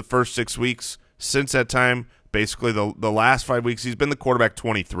 8 through the first 6 weeks. Since that time, basically the last 5 weeks, he's been the quarterback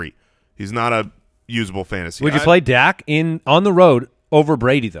 23. He's not a usable fantasy. Would you play Dak on the road over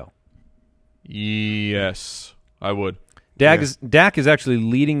Brady, though? Yes, I would. Dak is actually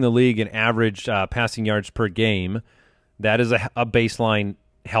leading the league in average passing yards per game. That is a baseline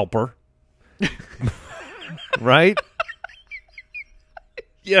helper. Right?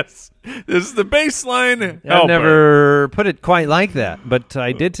 Yes. This is the baseline helper. I've never put it quite like that, but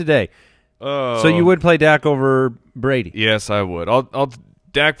I did today. So you would play Dak over Brady? Yes, I would.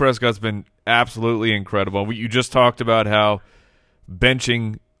 Dak Prescott's been absolutely incredible. You just talked about how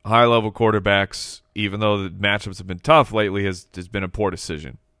benching high-level quarterbacks, even though the matchups have been tough lately, has been a poor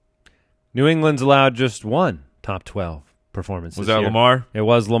decision. New England's allowed just one top 12 performance Was this that year. Lamar? It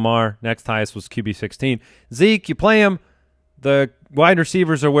was Lamar. Next highest was QB 16. Zeke, you play him. The wide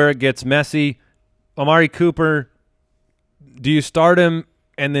receivers are where it gets messy. Amari Cooper, do you start him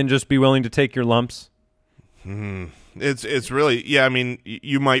and then just be willing to take your lumps? It's really, yeah, I mean,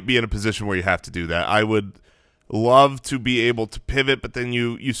 you might be in a position where you have to do that. I would love to be able to pivot, but then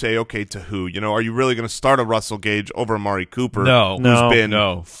you say, okay, to who? Are you really going to start a Russell Gage over Amari Cooper? No. Who's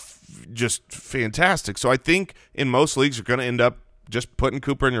been just fantastic. So I think in most leagues you're going to end up just putting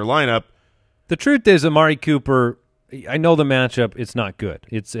Cooper in your lineup. The truth is Amari Cooper, I know the matchup, it's not good.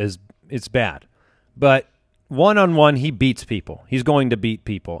 It's bad. But one-on-one, he beats people. He's going to beat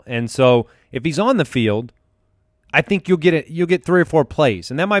people. And so if he's on the field, I think you'll get 3 or 4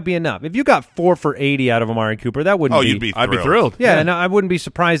 plays, and that might be enough. If you got 4 for 80 out of Amari Cooper, that wouldn't be. I'd be thrilled. Yeah, and I wouldn't be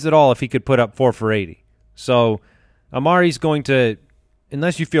surprised at all if he could put up 4 for 80. So Amari's going to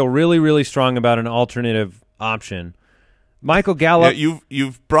unless you feel really, really strong about an alternative option, Michael Gallup. Yeah,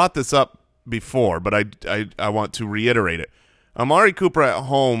 you've brought this up before, but I want to reiterate it. Amari Cooper at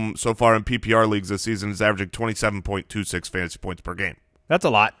home so far in PPR leagues this season is averaging 27.26 fantasy points per game. That's a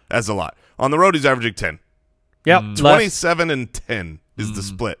lot. That's a lot. On the road, he's averaging 10. Yep. 27 and 10 is the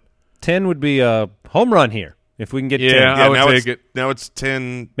split. 10 would be a home run here if we can get 10. Yeah, I would now take it. Now it's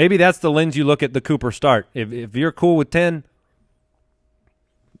 10. Maybe that's the lens you look at the Cooper start. If you're cool with 10,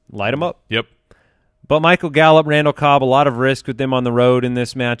 light him up. Yep. But Michael Gallup, Randall Cobb, a lot of risk with them on the road in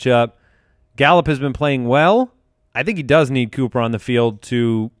this matchup. Gallup has been playing well. I think he does need Cooper on the field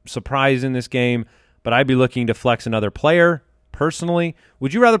to surprise in this game, but I'd be looking to flex another player personally.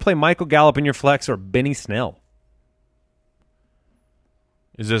 Would you rather play Michael Gallup in your flex or Benny Snell?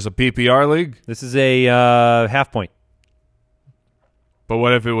 Is this a PPR league? This is a half point. But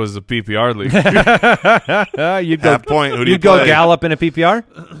what if it was a PPR league? You'd go, Half point. Who do you you'd go play? Gallup in a PPR?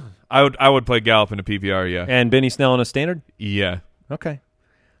 I would play Gallup in a PPR, yeah. And Benny Snell in a standard? Yeah. Okay.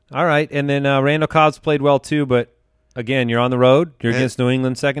 All right. And then Randall Cobb's played well too, but again, you're on the road. You're against New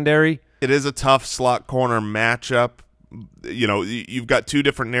England secondary. It is a tough slot corner matchup. You know, you've got two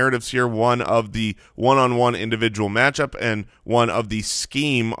different narratives here, one of the one-on-one individual matchup and one of the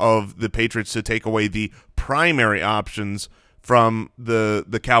scheme of the Patriots to take away the primary options from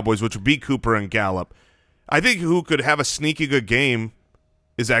the Cowboys, which would be Cooper and Gallup. I think who could have a sneaky good game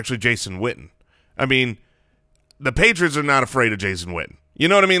is actually Jason Witten. I mean, the Patriots are not afraid of Jason Witten. You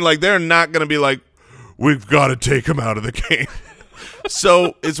know what I mean? Like, they're not going to be like, we've got to take him out of the game.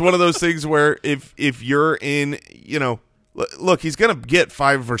 So it's one of those things where if you're in, you know, look, he's going to get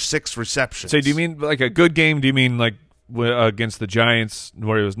 5 or 6 receptions. So do you mean like a good game? Do you mean like against the Giants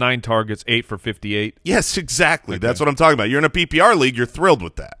where it was 9 targets, 8 for 58? Yes, exactly. Okay. That's what I'm talking about. You're in a PPR league. You're thrilled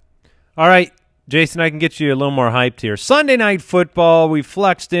with that. All right, Jason, I can get you a little more hyped here. Sunday Night Football, we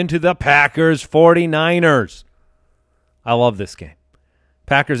flexed into the Packers 49ers. I love this game.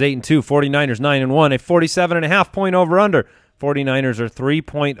 Packers 8-2, 49ers 9-1, a 47.5 point over-under. 49ers are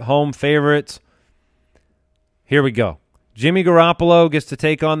 3-point home favorites. Here we go. Jimmy Garoppolo gets to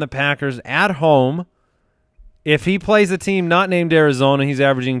take on the Packers at home. If he plays a team not named Arizona, he's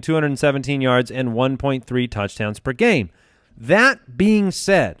averaging 217 yards and 1.3 touchdowns per game. That being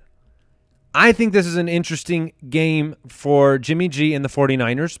said, I think this is an interesting game for Jimmy G and the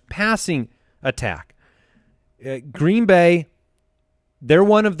 49ers passing attack. Green Bay, they're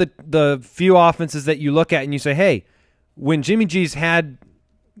one of the few offenses that you look at and you say, hey, when Jimmy G's had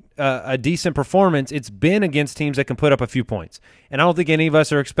a decent performance, it's been against teams that can put up a few points. And I don't think any of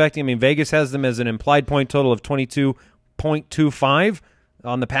us are expecting. I mean, Vegas has them as an implied point total of 22.25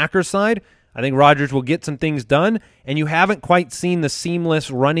 on the Packers side. I think Rodgers will get some things done, and you haven't quite seen the seamless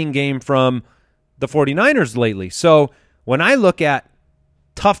running game from the 49ers lately. So when I look at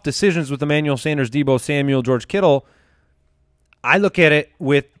tough decisions with Emmanuel Sanders, Deebo Samuel, George Kittle, I look at it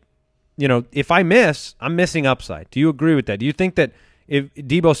with, you know, if I miss, I'm missing upside. Do you agree with that? Do you think that if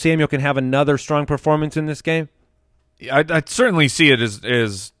Deebo Samuel can have another strong performance in this game? I certainly see it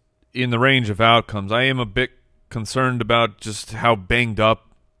as in the range of outcomes. I am a bit concerned about just how banged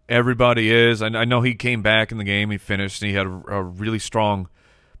up everybody is. I know he came back in the game. He finished, and he had a really strong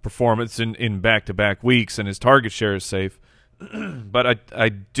performance in back-to-back weeks, and his target share is safe. But I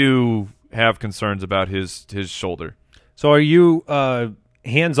do have concerns about his shoulder. So are you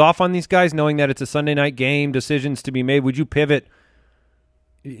hands off on these guys, knowing that it's a Sunday night game, decisions to be made? Would you pivot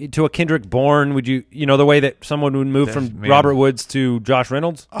to a Kendrick Bourne? Would you the way that someone would move from Robert Woods to Josh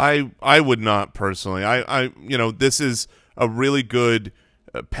Reynolds? I would not personally. I this is a really good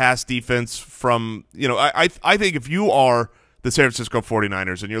pass defense from, I think if you are the San Francisco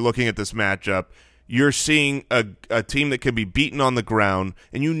 49ers and you're looking at this matchup, you're seeing a team that can be beaten on the ground,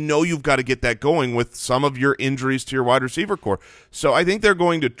 and you've got to get that going with some of your injuries to your wide receiver core. So I think they're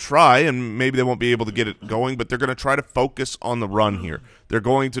going to try, and maybe they won't be able to get it going, but they're going to try to focus on the run here. They're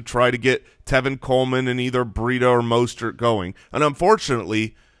going to try to get Tevin Coleman and either Breida or Mostert going. And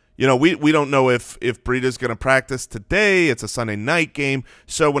unfortunately, we don't know if Breida's going to practice today. It's a Sunday night game.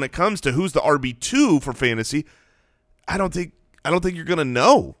 So when it comes to who's the RB2 for fantasy, I don't think you're going to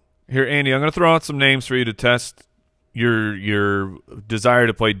know. Here, Andy, I'm going to throw out some names for you to test your desire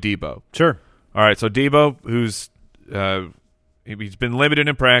to play Deebo. Sure. All right, so Deebo, who's he's been limited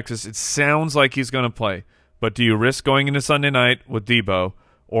in practice. It sounds like he's going to play. But do you risk going into Sunday night with Deebo,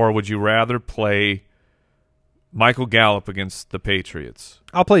 or would you rather play Michael Gallup against the Patriots?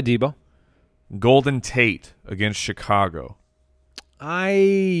 I'll play Deebo. Golden Tate against Chicago.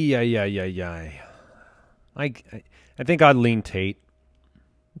 I think I'd lean Tate.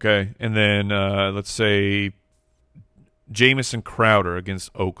 Okay, and then let's say Jamison Crowder against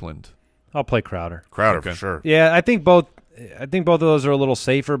Oakland. I'll play Crowder. Crowder for sure. Yeah, I think both of those are a little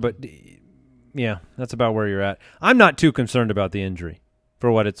safer, but yeah, that's about where you're at. I'm not too concerned about the injury,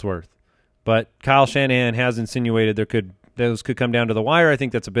 for what it's worth. But Kyle Shanahan has insinuated those could come down to the wire. I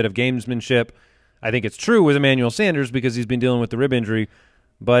think that's a bit of gamesmanship. I think it's true with Emmanuel Sanders because he's been dealing with the rib injury.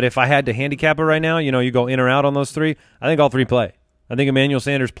 But if I had to handicap it right now, you go in or out on those three, I think all three play. I think Emmanuel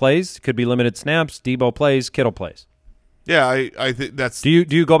Sanders plays, could be limited snaps. Debo plays, Kittle plays. Yeah, I think that's. Do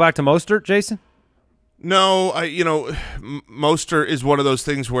you go back to Mostert, Jason? No, Mostert is one of those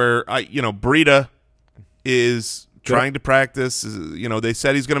things where Breida is trying to practice. They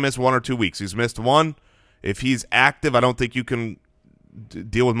said he's going to miss 1 or 2 weeks. He's missed one. If he's active, I don't think you can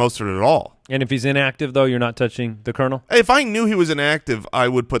deal with Mostert at all. And if he's inactive, though, you're not touching the Colonel? If I knew he was inactive, I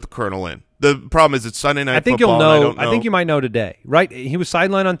would put the Colonel in. The problem is it's Sunday night football. You'll know. I think you might know today, right? He was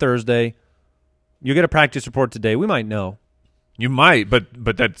sidelined on Thursday. You get a practice report today. We might know. You might, but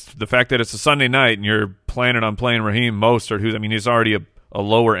that's the fact that it's a Sunday night and you're planning on playing Raheem Mostert, he's already a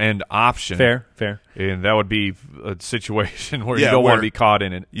lower end option. Fair. And that would be a situation where you don't want to be caught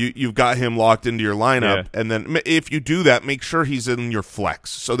in it. You've got him locked into your lineup, and then if you do that, make sure he's in your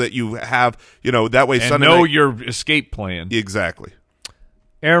flex so that you have, that way and Sunday know night, your escape plan. Exactly.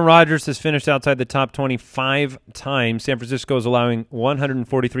 Aaron Rodgers has finished outside the top 25 times. San Francisco is allowing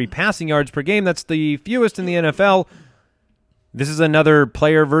 143 passing yards per game. That's the fewest in the NFL. This is another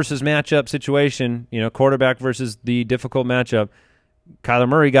player versus matchup situation, quarterback versus the difficult matchup. Kyler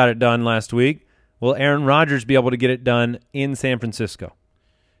Murray got it done last week. Will Aaron Rodgers be able to get it done in San Francisco?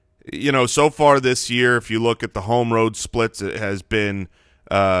 So far this year, if you look at the home road splits, it has been,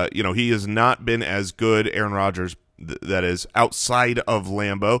 he has not been as good, Aaron Rodgers, that is, outside of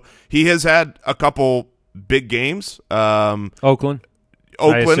Lambeau. He has had a couple big games. Oakland,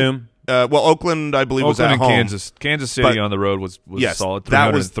 I assume. Oakland, I believe, Oakland was at and home. Kansas City on the road was yes, solid.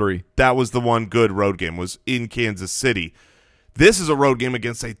 303. That was the one good road game, was in Kansas City. This is a road game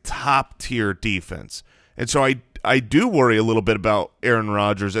against a top-tier defense. And so I do worry a little bit about Aaron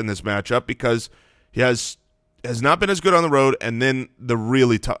Rodgers in this matchup because he has not been as good on the road, and then the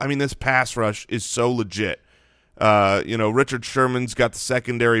really tough – this pass rush is so legit. Richard Sherman's got the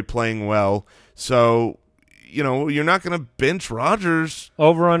secondary playing well. So – you're not going to bench Rodgers.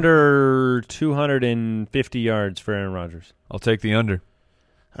 Over under 250 yards for Aaron Rodgers. I'll take the under.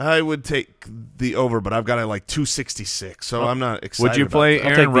 I would take the over, but I've got it like 266, so I'm not excited. Would you play I'll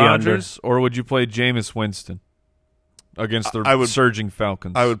Aaron take the Rodgers or would you play Jameis Winston against the surging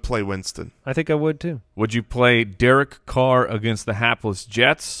Falcons? I would play Winston. I think I would too. Would you play Derek Carr against the hapless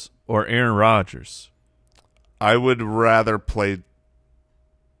Jets or Aaron Rodgers? I would rather play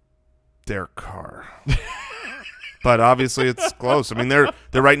Derek Carr. But obviously it's close. They're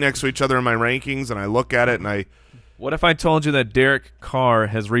right next to each other in my rankings, and I look at it and I. What if I told you that Derek Carr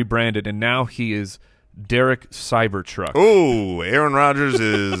has rebranded and now he is Derek Cybertruck? Ooh, Aaron Rodgers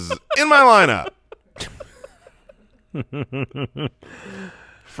is in my lineup.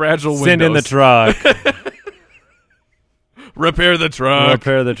 Fragile windows. Send in the truck. Repair the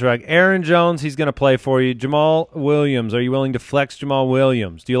truck. Aaron Jones, he's going to play for you. Jamal Williams, are you willing to flex Jamal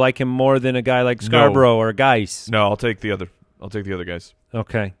Williams? Do you like him more than a guy like Scarborough or Geis? No, I'll take the other guys.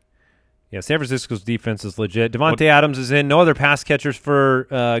 Okay. Yeah, San Francisco's defense is legit. Devontae Adams is in. No other pass catchers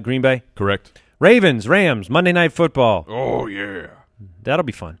for Green Bay? Correct. Ravens, Rams, Monday Night Football. Oh, yeah. That'll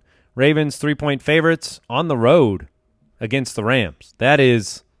be fun. Ravens 3-point favorites on the road against the Rams. That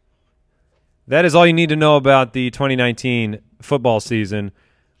is all you need to know about the 2019 football season.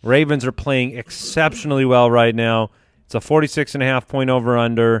 Ravens are playing exceptionally well right now. It's a 46.5-point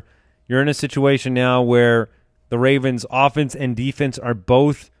over-under. You're in a situation now where the Ravens' offense and defense are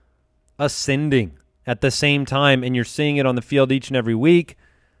both ascending at the same time, and you're seeing it on the field each and every week.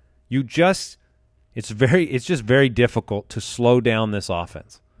 It's just very difficult to slow down this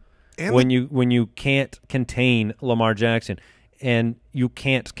offense when you can't contain Lamar Jackson, and you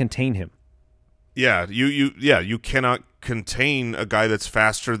can't contain him. Yeah, you cannot contain a guy that's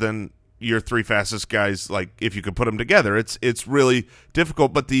faster than your three fastest guys. Like if you could put them together, it's really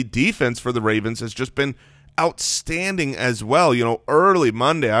difficult. But the defense for the Ravens has just been outstanding as well. Early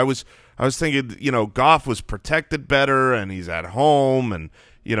Monday, I was thinking, Goff was protected better, and he's at home, and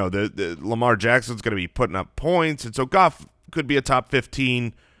the Lamar Jackson's going to be putting up points, and so Goff could be a top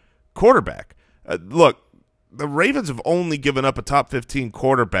 15 quarterback. Look, the Ravens have only given up a top 15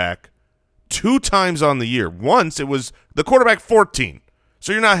 quarterback 2 times on the year. Once it was the quarterback 14,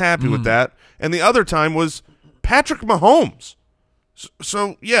 so you're not happy with that, and the other time was Patrick Mahomes.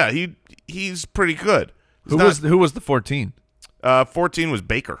 So yeah, he's pretty good. Who was the 14? 14 was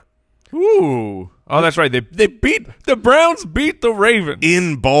Baker. Ooh. Oh, that's right. They beat the Browns. Beat the Ravens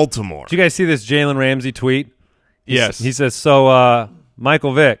in Baltimore. Did you guys see this Jalen Ramsey tweet? Yes. He says, "So,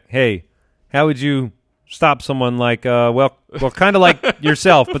 Michael Vick, hey, how would you stop someone like well, kind of like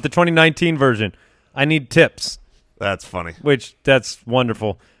yourself, but the 2019 version? I need tips." That's funny. That's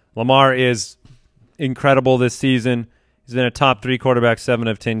wonderful. Lamar is incredible this season. He's been a top 3 quarterback 7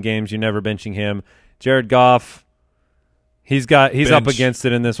 of 10 games. You're never benching him. Jared Goff, he's up against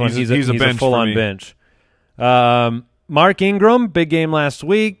it in this one. He's a full-on bench. Mark Ingram, big game last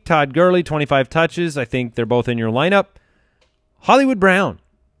week. Todd Gurley, 25 touches. I think they're both in your lineup. Hollywood Brown.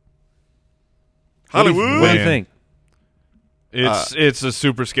 What do you think? It's a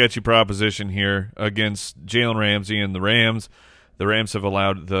super sketchy proposition here against Jalen Ramsey and the Rams. The Rams have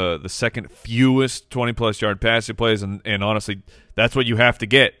allowed the second fewest 20-plus yard passing plays, and honestly, that's what you have to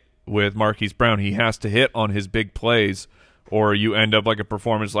get with Marquise Brown. He has to hit on his big plays, or you end up like a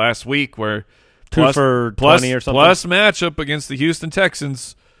performance last week where 2 for 20 or something. Plus matchup against the Houston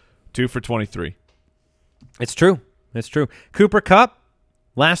Texans, 2 for 23. It's true. Cooper Kupp,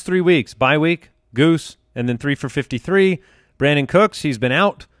 last 3 weeks, bye week, Goose, and then 3 for 53. Brandon Cooks, he's been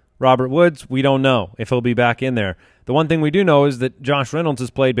out. Robert Woods, we don't know if he'll be back in there. The one thing we do know is that Josh Reynolds has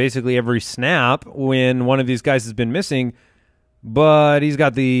played basically every snap when one of these guys has been missing, but he's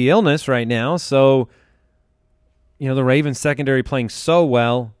got the illness right now. So, the Ravens secondary playing so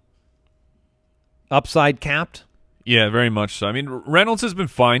well. Upside capped? Yeah, very much so. I mean, Reynolds has been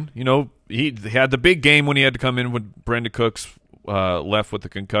fine. He had the big game when he had to come in when Brandon Cooks left with the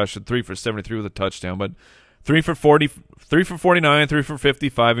concussion, 3 for 73 with a touchdown, but 3 for 40, 3 for 49, 3 for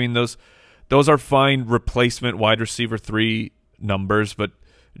 55. I mean, those are fine replacement wide receiver 3 numbers. But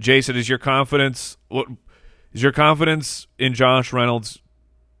Jason, is your confidence in Josh Reynolds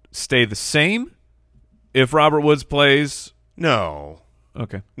stay the same if Robert Woods plays? No.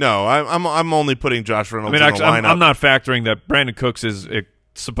 Okay. No, I'm only putting Josh Reynolds in the lineup. I'm not factoring that Brandon Cooks is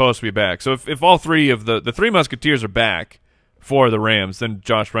supposed to be back. So if all 3 of the 3 Musketeers are back for the Rams, then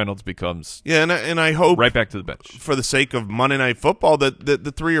Josh Reynolds becomes and I hope right back to the bench for the sake of Monday Night Football that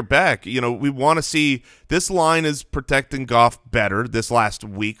the 3 are back. We want to see this line is protecting Goff better this last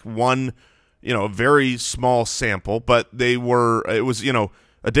week. One, a very small sample, but it was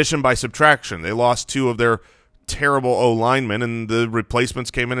addition by subtraction. They lost 2 of their terrible O-linemen, and the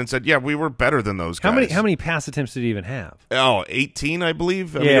replacements came in and said, yeah, we were better than those guys. How many pass attempts did he even have? 18, I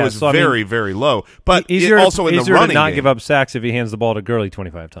believe. I mean, it was very, very low. But also in the running to not game. Give up sacks if he hands the ball to Gurley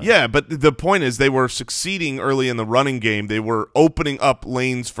 25 times. Yeah, but the point is they were succeeding early in the running game. They were opening up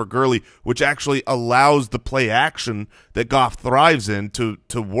lanes for Gurley, which actually allows the play action that Goff thrives in to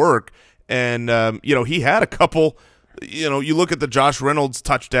work. And, he had a couple, you look at the Josh Reynolds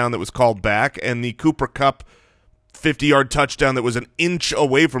touchdown that was called back and the Cooper Kupp 50-yard touchdown that was an inch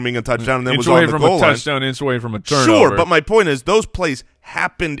away from being a touchdown and then was on the goal line. Inch away from a touchdown, inch away from a turnover. Sure, but my point is those plays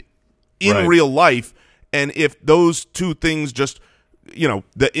happened in real life, and if those 2 things just,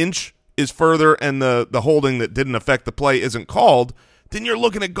 the inch is further and the holding that didn't affect the play isn't called, then you're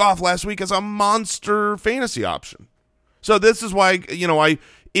looking at Goff last week as a monster fantasy option. So this is why,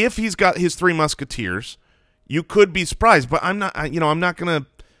 if he's got his 3 Musketeers, you could be surprised, but I'm not going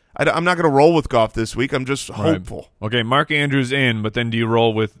to roll with Goff this week. I'm just hopeful. Right. Okay, Mark Andrews in, but then do you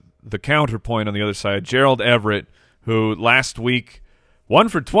roll with the counterpoint on the other side? Gerald Everett, who last week 1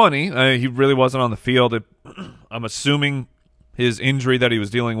 for 20. He really wasn't on the field. I'm assuming his injury that he was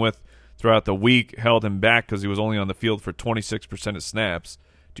dealing with throughout the week held him back because he was only on the field for 26% of snaps.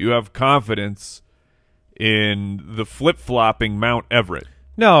 Do you have confidence in the flip-flopping Mount Everett?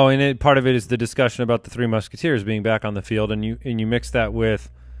 No, and part of it is the discussion about the 3 Musketeers being back on the field, and you mix that with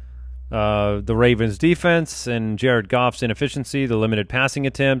the Ravens' defense and Jared Goff's inefficiency, the limited passing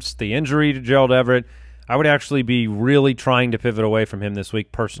attempts, the injury to Gerald Everett. I would actually be really trying to pivot away from him this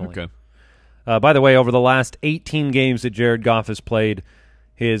week personally. Okay. By the way, over the last 18 games that Jared Goff has played,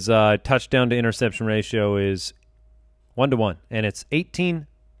 his touchdown to interception ratio is 1-to-1, and it's 18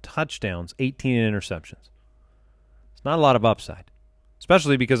 touchdowns, 18 interceptions. It's not a lot of upside,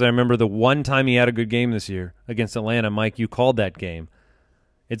 especially because I remember the one time he had a good game this year against Atlanta. Mike, you called that game.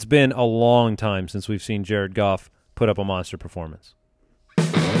 It's been a long time since we've seen Jared Goff put up a monster performance.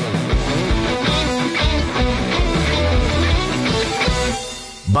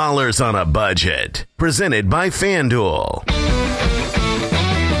 Ballers on a Budget, presented by FanDuel.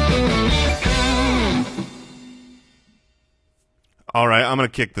 All right, I'm going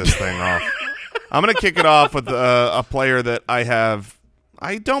to kick this thing off. I'm going to kick it off with a player that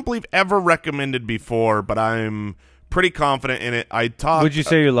I don't believe ever recommended before, but I'm pretty confident in it. Would you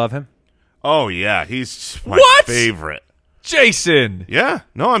say you love him? Oh, yeah. He's my favorite. Jason. Yeah.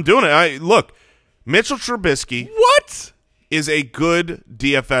 No, I'm doing it. Look, Mitchell Trubisky. What? Is a good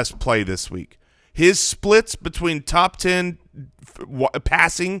DFS play this week. His splits between top 10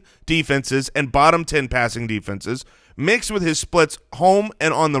 passing defenses and bottom 10 passing defenses, mixed with his splits home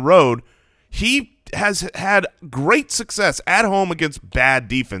and on the road, he has had great success at home against bad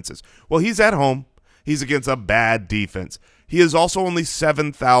defenses. Well, he's at home. He's against a bad defense. He is also only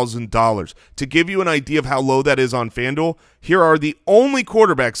 $7,000. To give you an idea of how low that is on FanDuel, here are the only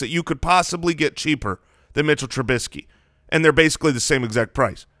quarterbacks that you could possibly get cheaper than Mitchell Trubisky. And they're basically the same exact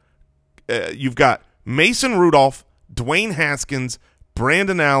price. You've got Mason Rudolph, Dwayne Haskins,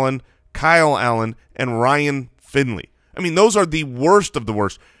 Brandon Allen, Kyle Allen, and Ryan Finley. I mean, those are the worst of the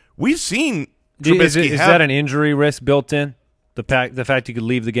worst. We've seen Trubisky Is that an injury risk built in? The fact he could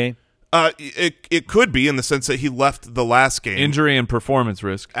leave the game? It could be in the sense that he left the last game. Injury and performance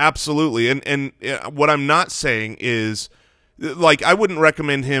risk. Absolutely. And what I'm not saying is, like, I wouldn't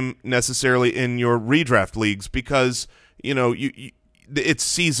recommend him necessarily in your redraft leagues because – it's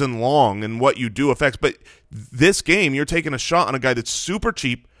season long and what you do affects. But this game, you're taking a shot on a guy that's super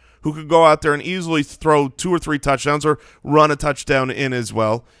cheap who could go out there and easily throw 2 or 3 touchdowns or run a touchdown in as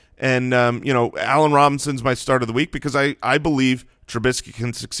well. And, Allen Robinson's my start of the week because I believe Trubisky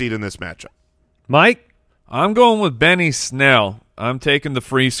can succeed in this matchup. Mike? I'm going with Benny Snell. I'm taking the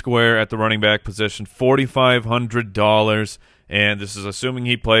free square at the running back position, $4,500. And this is assuming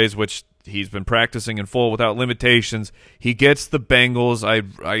he plays, which – he's been practicing in full without limitations. He gets the Bengals.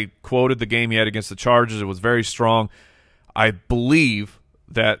 I quoted the game he had against the Chargers. It was very strong. I believe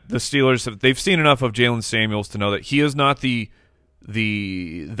that the Steelers they've seen enough of Jalen Samuels to know that he is not the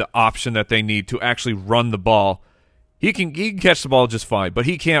option that they need to actually run the ball. He can catch the ball just fine, but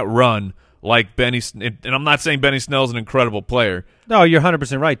he can't run like Benny. And I'm not saying Benny Snell's an incredible player. No, you're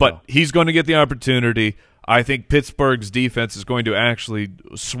 100% right. But he's going to get the opportunity. I think Pittsburgh's defense is going to actually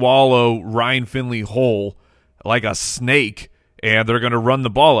swallow Ryan Finley whole like a snake, and they're going to run the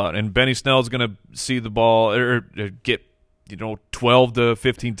ball out. And Benny Snell's going to see the ball or get 12 to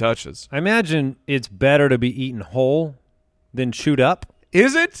 15 touches. I imagine it's better to be eaten whole than chewed up.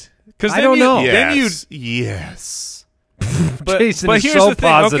 Is it? Because I don't know. Yes. But Jason but is here's so the thing.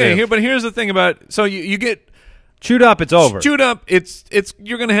 positive. Okay, but here's the thing about so you get chewed up, it's over. chewed up. It's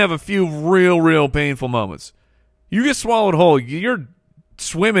you're going to have a few real painful moments. You get swallowed whole. You're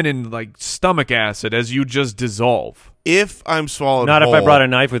swimming in like stomach acid as you just dissolve. If I'm swallowed Not whole, if I brought a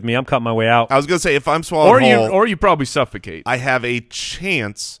knife with me. I'm cutting my way out. I was going to say, if I'm swallowed whole, or you probably suffocate. I have a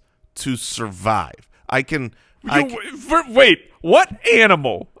chance to survive. Wait, what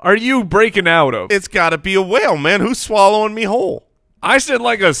animal are you breaking out of? It's got to be a whale, man. Who's swallowing me whole? I said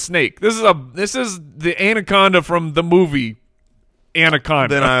like a snake. This is the anaconda from the movie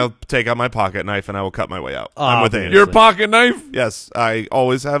Anaconda. Then I'll take out my pocket knife and I will cut my way out. I'm with Anderson. Your pocket knife? Yes, I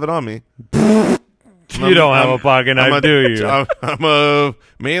always have it on me. You don't have a pocket knife, do you? I'm a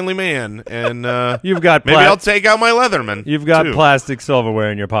manly man, and You've got maybe I'll take out my Leatherman. You've got too. plastic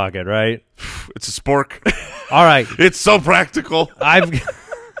silverware in your pocket, right? It's a spork. All right. It's so practical.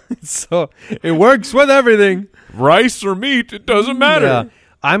 So it works with everything. Rice or meat, it doesn't matter. Yeah.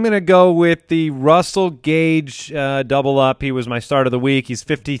 I'm going to go with the Russell Gage double up. He was my start of the week. He's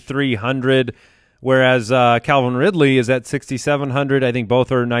 5,300, whereas Calvin Ridley is at 6,700. I think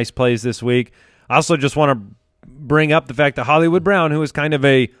both are nice plays this week. I also just want to bring up the fact that Hollywood Brown, who is kind of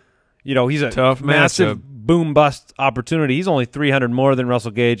he's a tough massive matchup. boom-bust opportunity. He's only 300 more than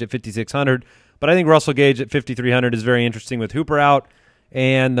Russell Gage at 5,600. But I think Russell Gage at 5,300 is very interesting with Hooper out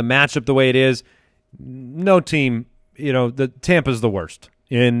and the matchup the way it is. No team, the Tampa's the worst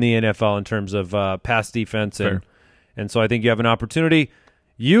in the NFL in terms of pass defense. And so I think you have an opportunity.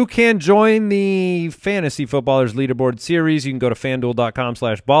 You can join the Fantasy Footballers Leaderboard Series. You can go to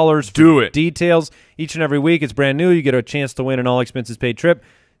FanDuel.com/ballers. Do it. Details. Each and every week, it's brand new. You get a chance to win an all-expenses-paid trip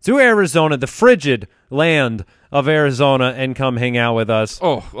to Arizona, the frigid land of Arizona, and come hang out with us.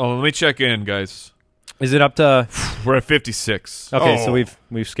 Oh, let me check in, guys. Is it up to... We're at 56. Okay, so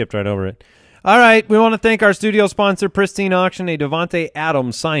we've skipped right over it. All right, we want to thank our studio sponsor, Pristine Auction, a Devontae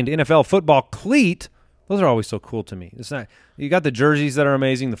Adams signed NFL football cleat. Those are always so cool to me. It's not you got the jerseys that are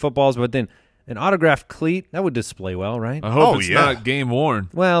amazing, the footballs, but then an autographed cleat that would display well, right? I hope it's not game worn.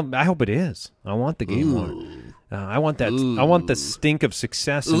 Well, I hope it is. I want the game worn. I want that. I want the stink of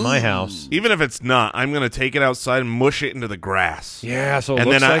success in my house. Even if it's not, I'm going to take it outside and mush it into the grass. Yeah, so it and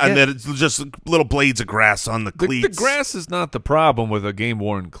looks then like and then it's just little blades of grass on the cleats. The grass is not the problem with a game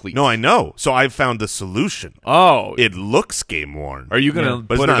worn cleat. No, I know. So I've found the solution. Oh, It looks game worn. are you going to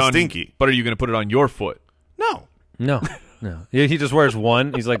but put it's it not on stinky. But are you going to put it on your foot? No. No. He just wears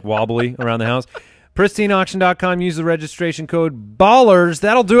one. He's like wobbly around the house. PristineAuction.com. Use the registration code BALLERS.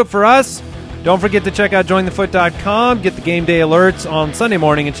 That'll do it for us. Don't forget to check out JoinTheFoot.com. Get the game day alerts on Sunday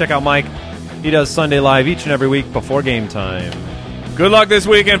morning, and check out Mike. He does Sunday Live each and every week before game time. Good luck this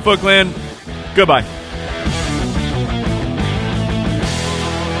weekend, Foot Clan. Goodbye.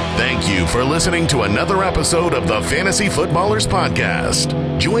 Thank you for listening to another episode of the Fantasy Footballers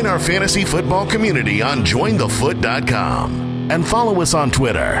Podcast. Join our fantasy football community on jointhefoot.com and follow us on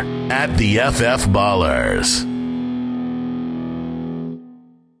Twitter @TheFFBallers.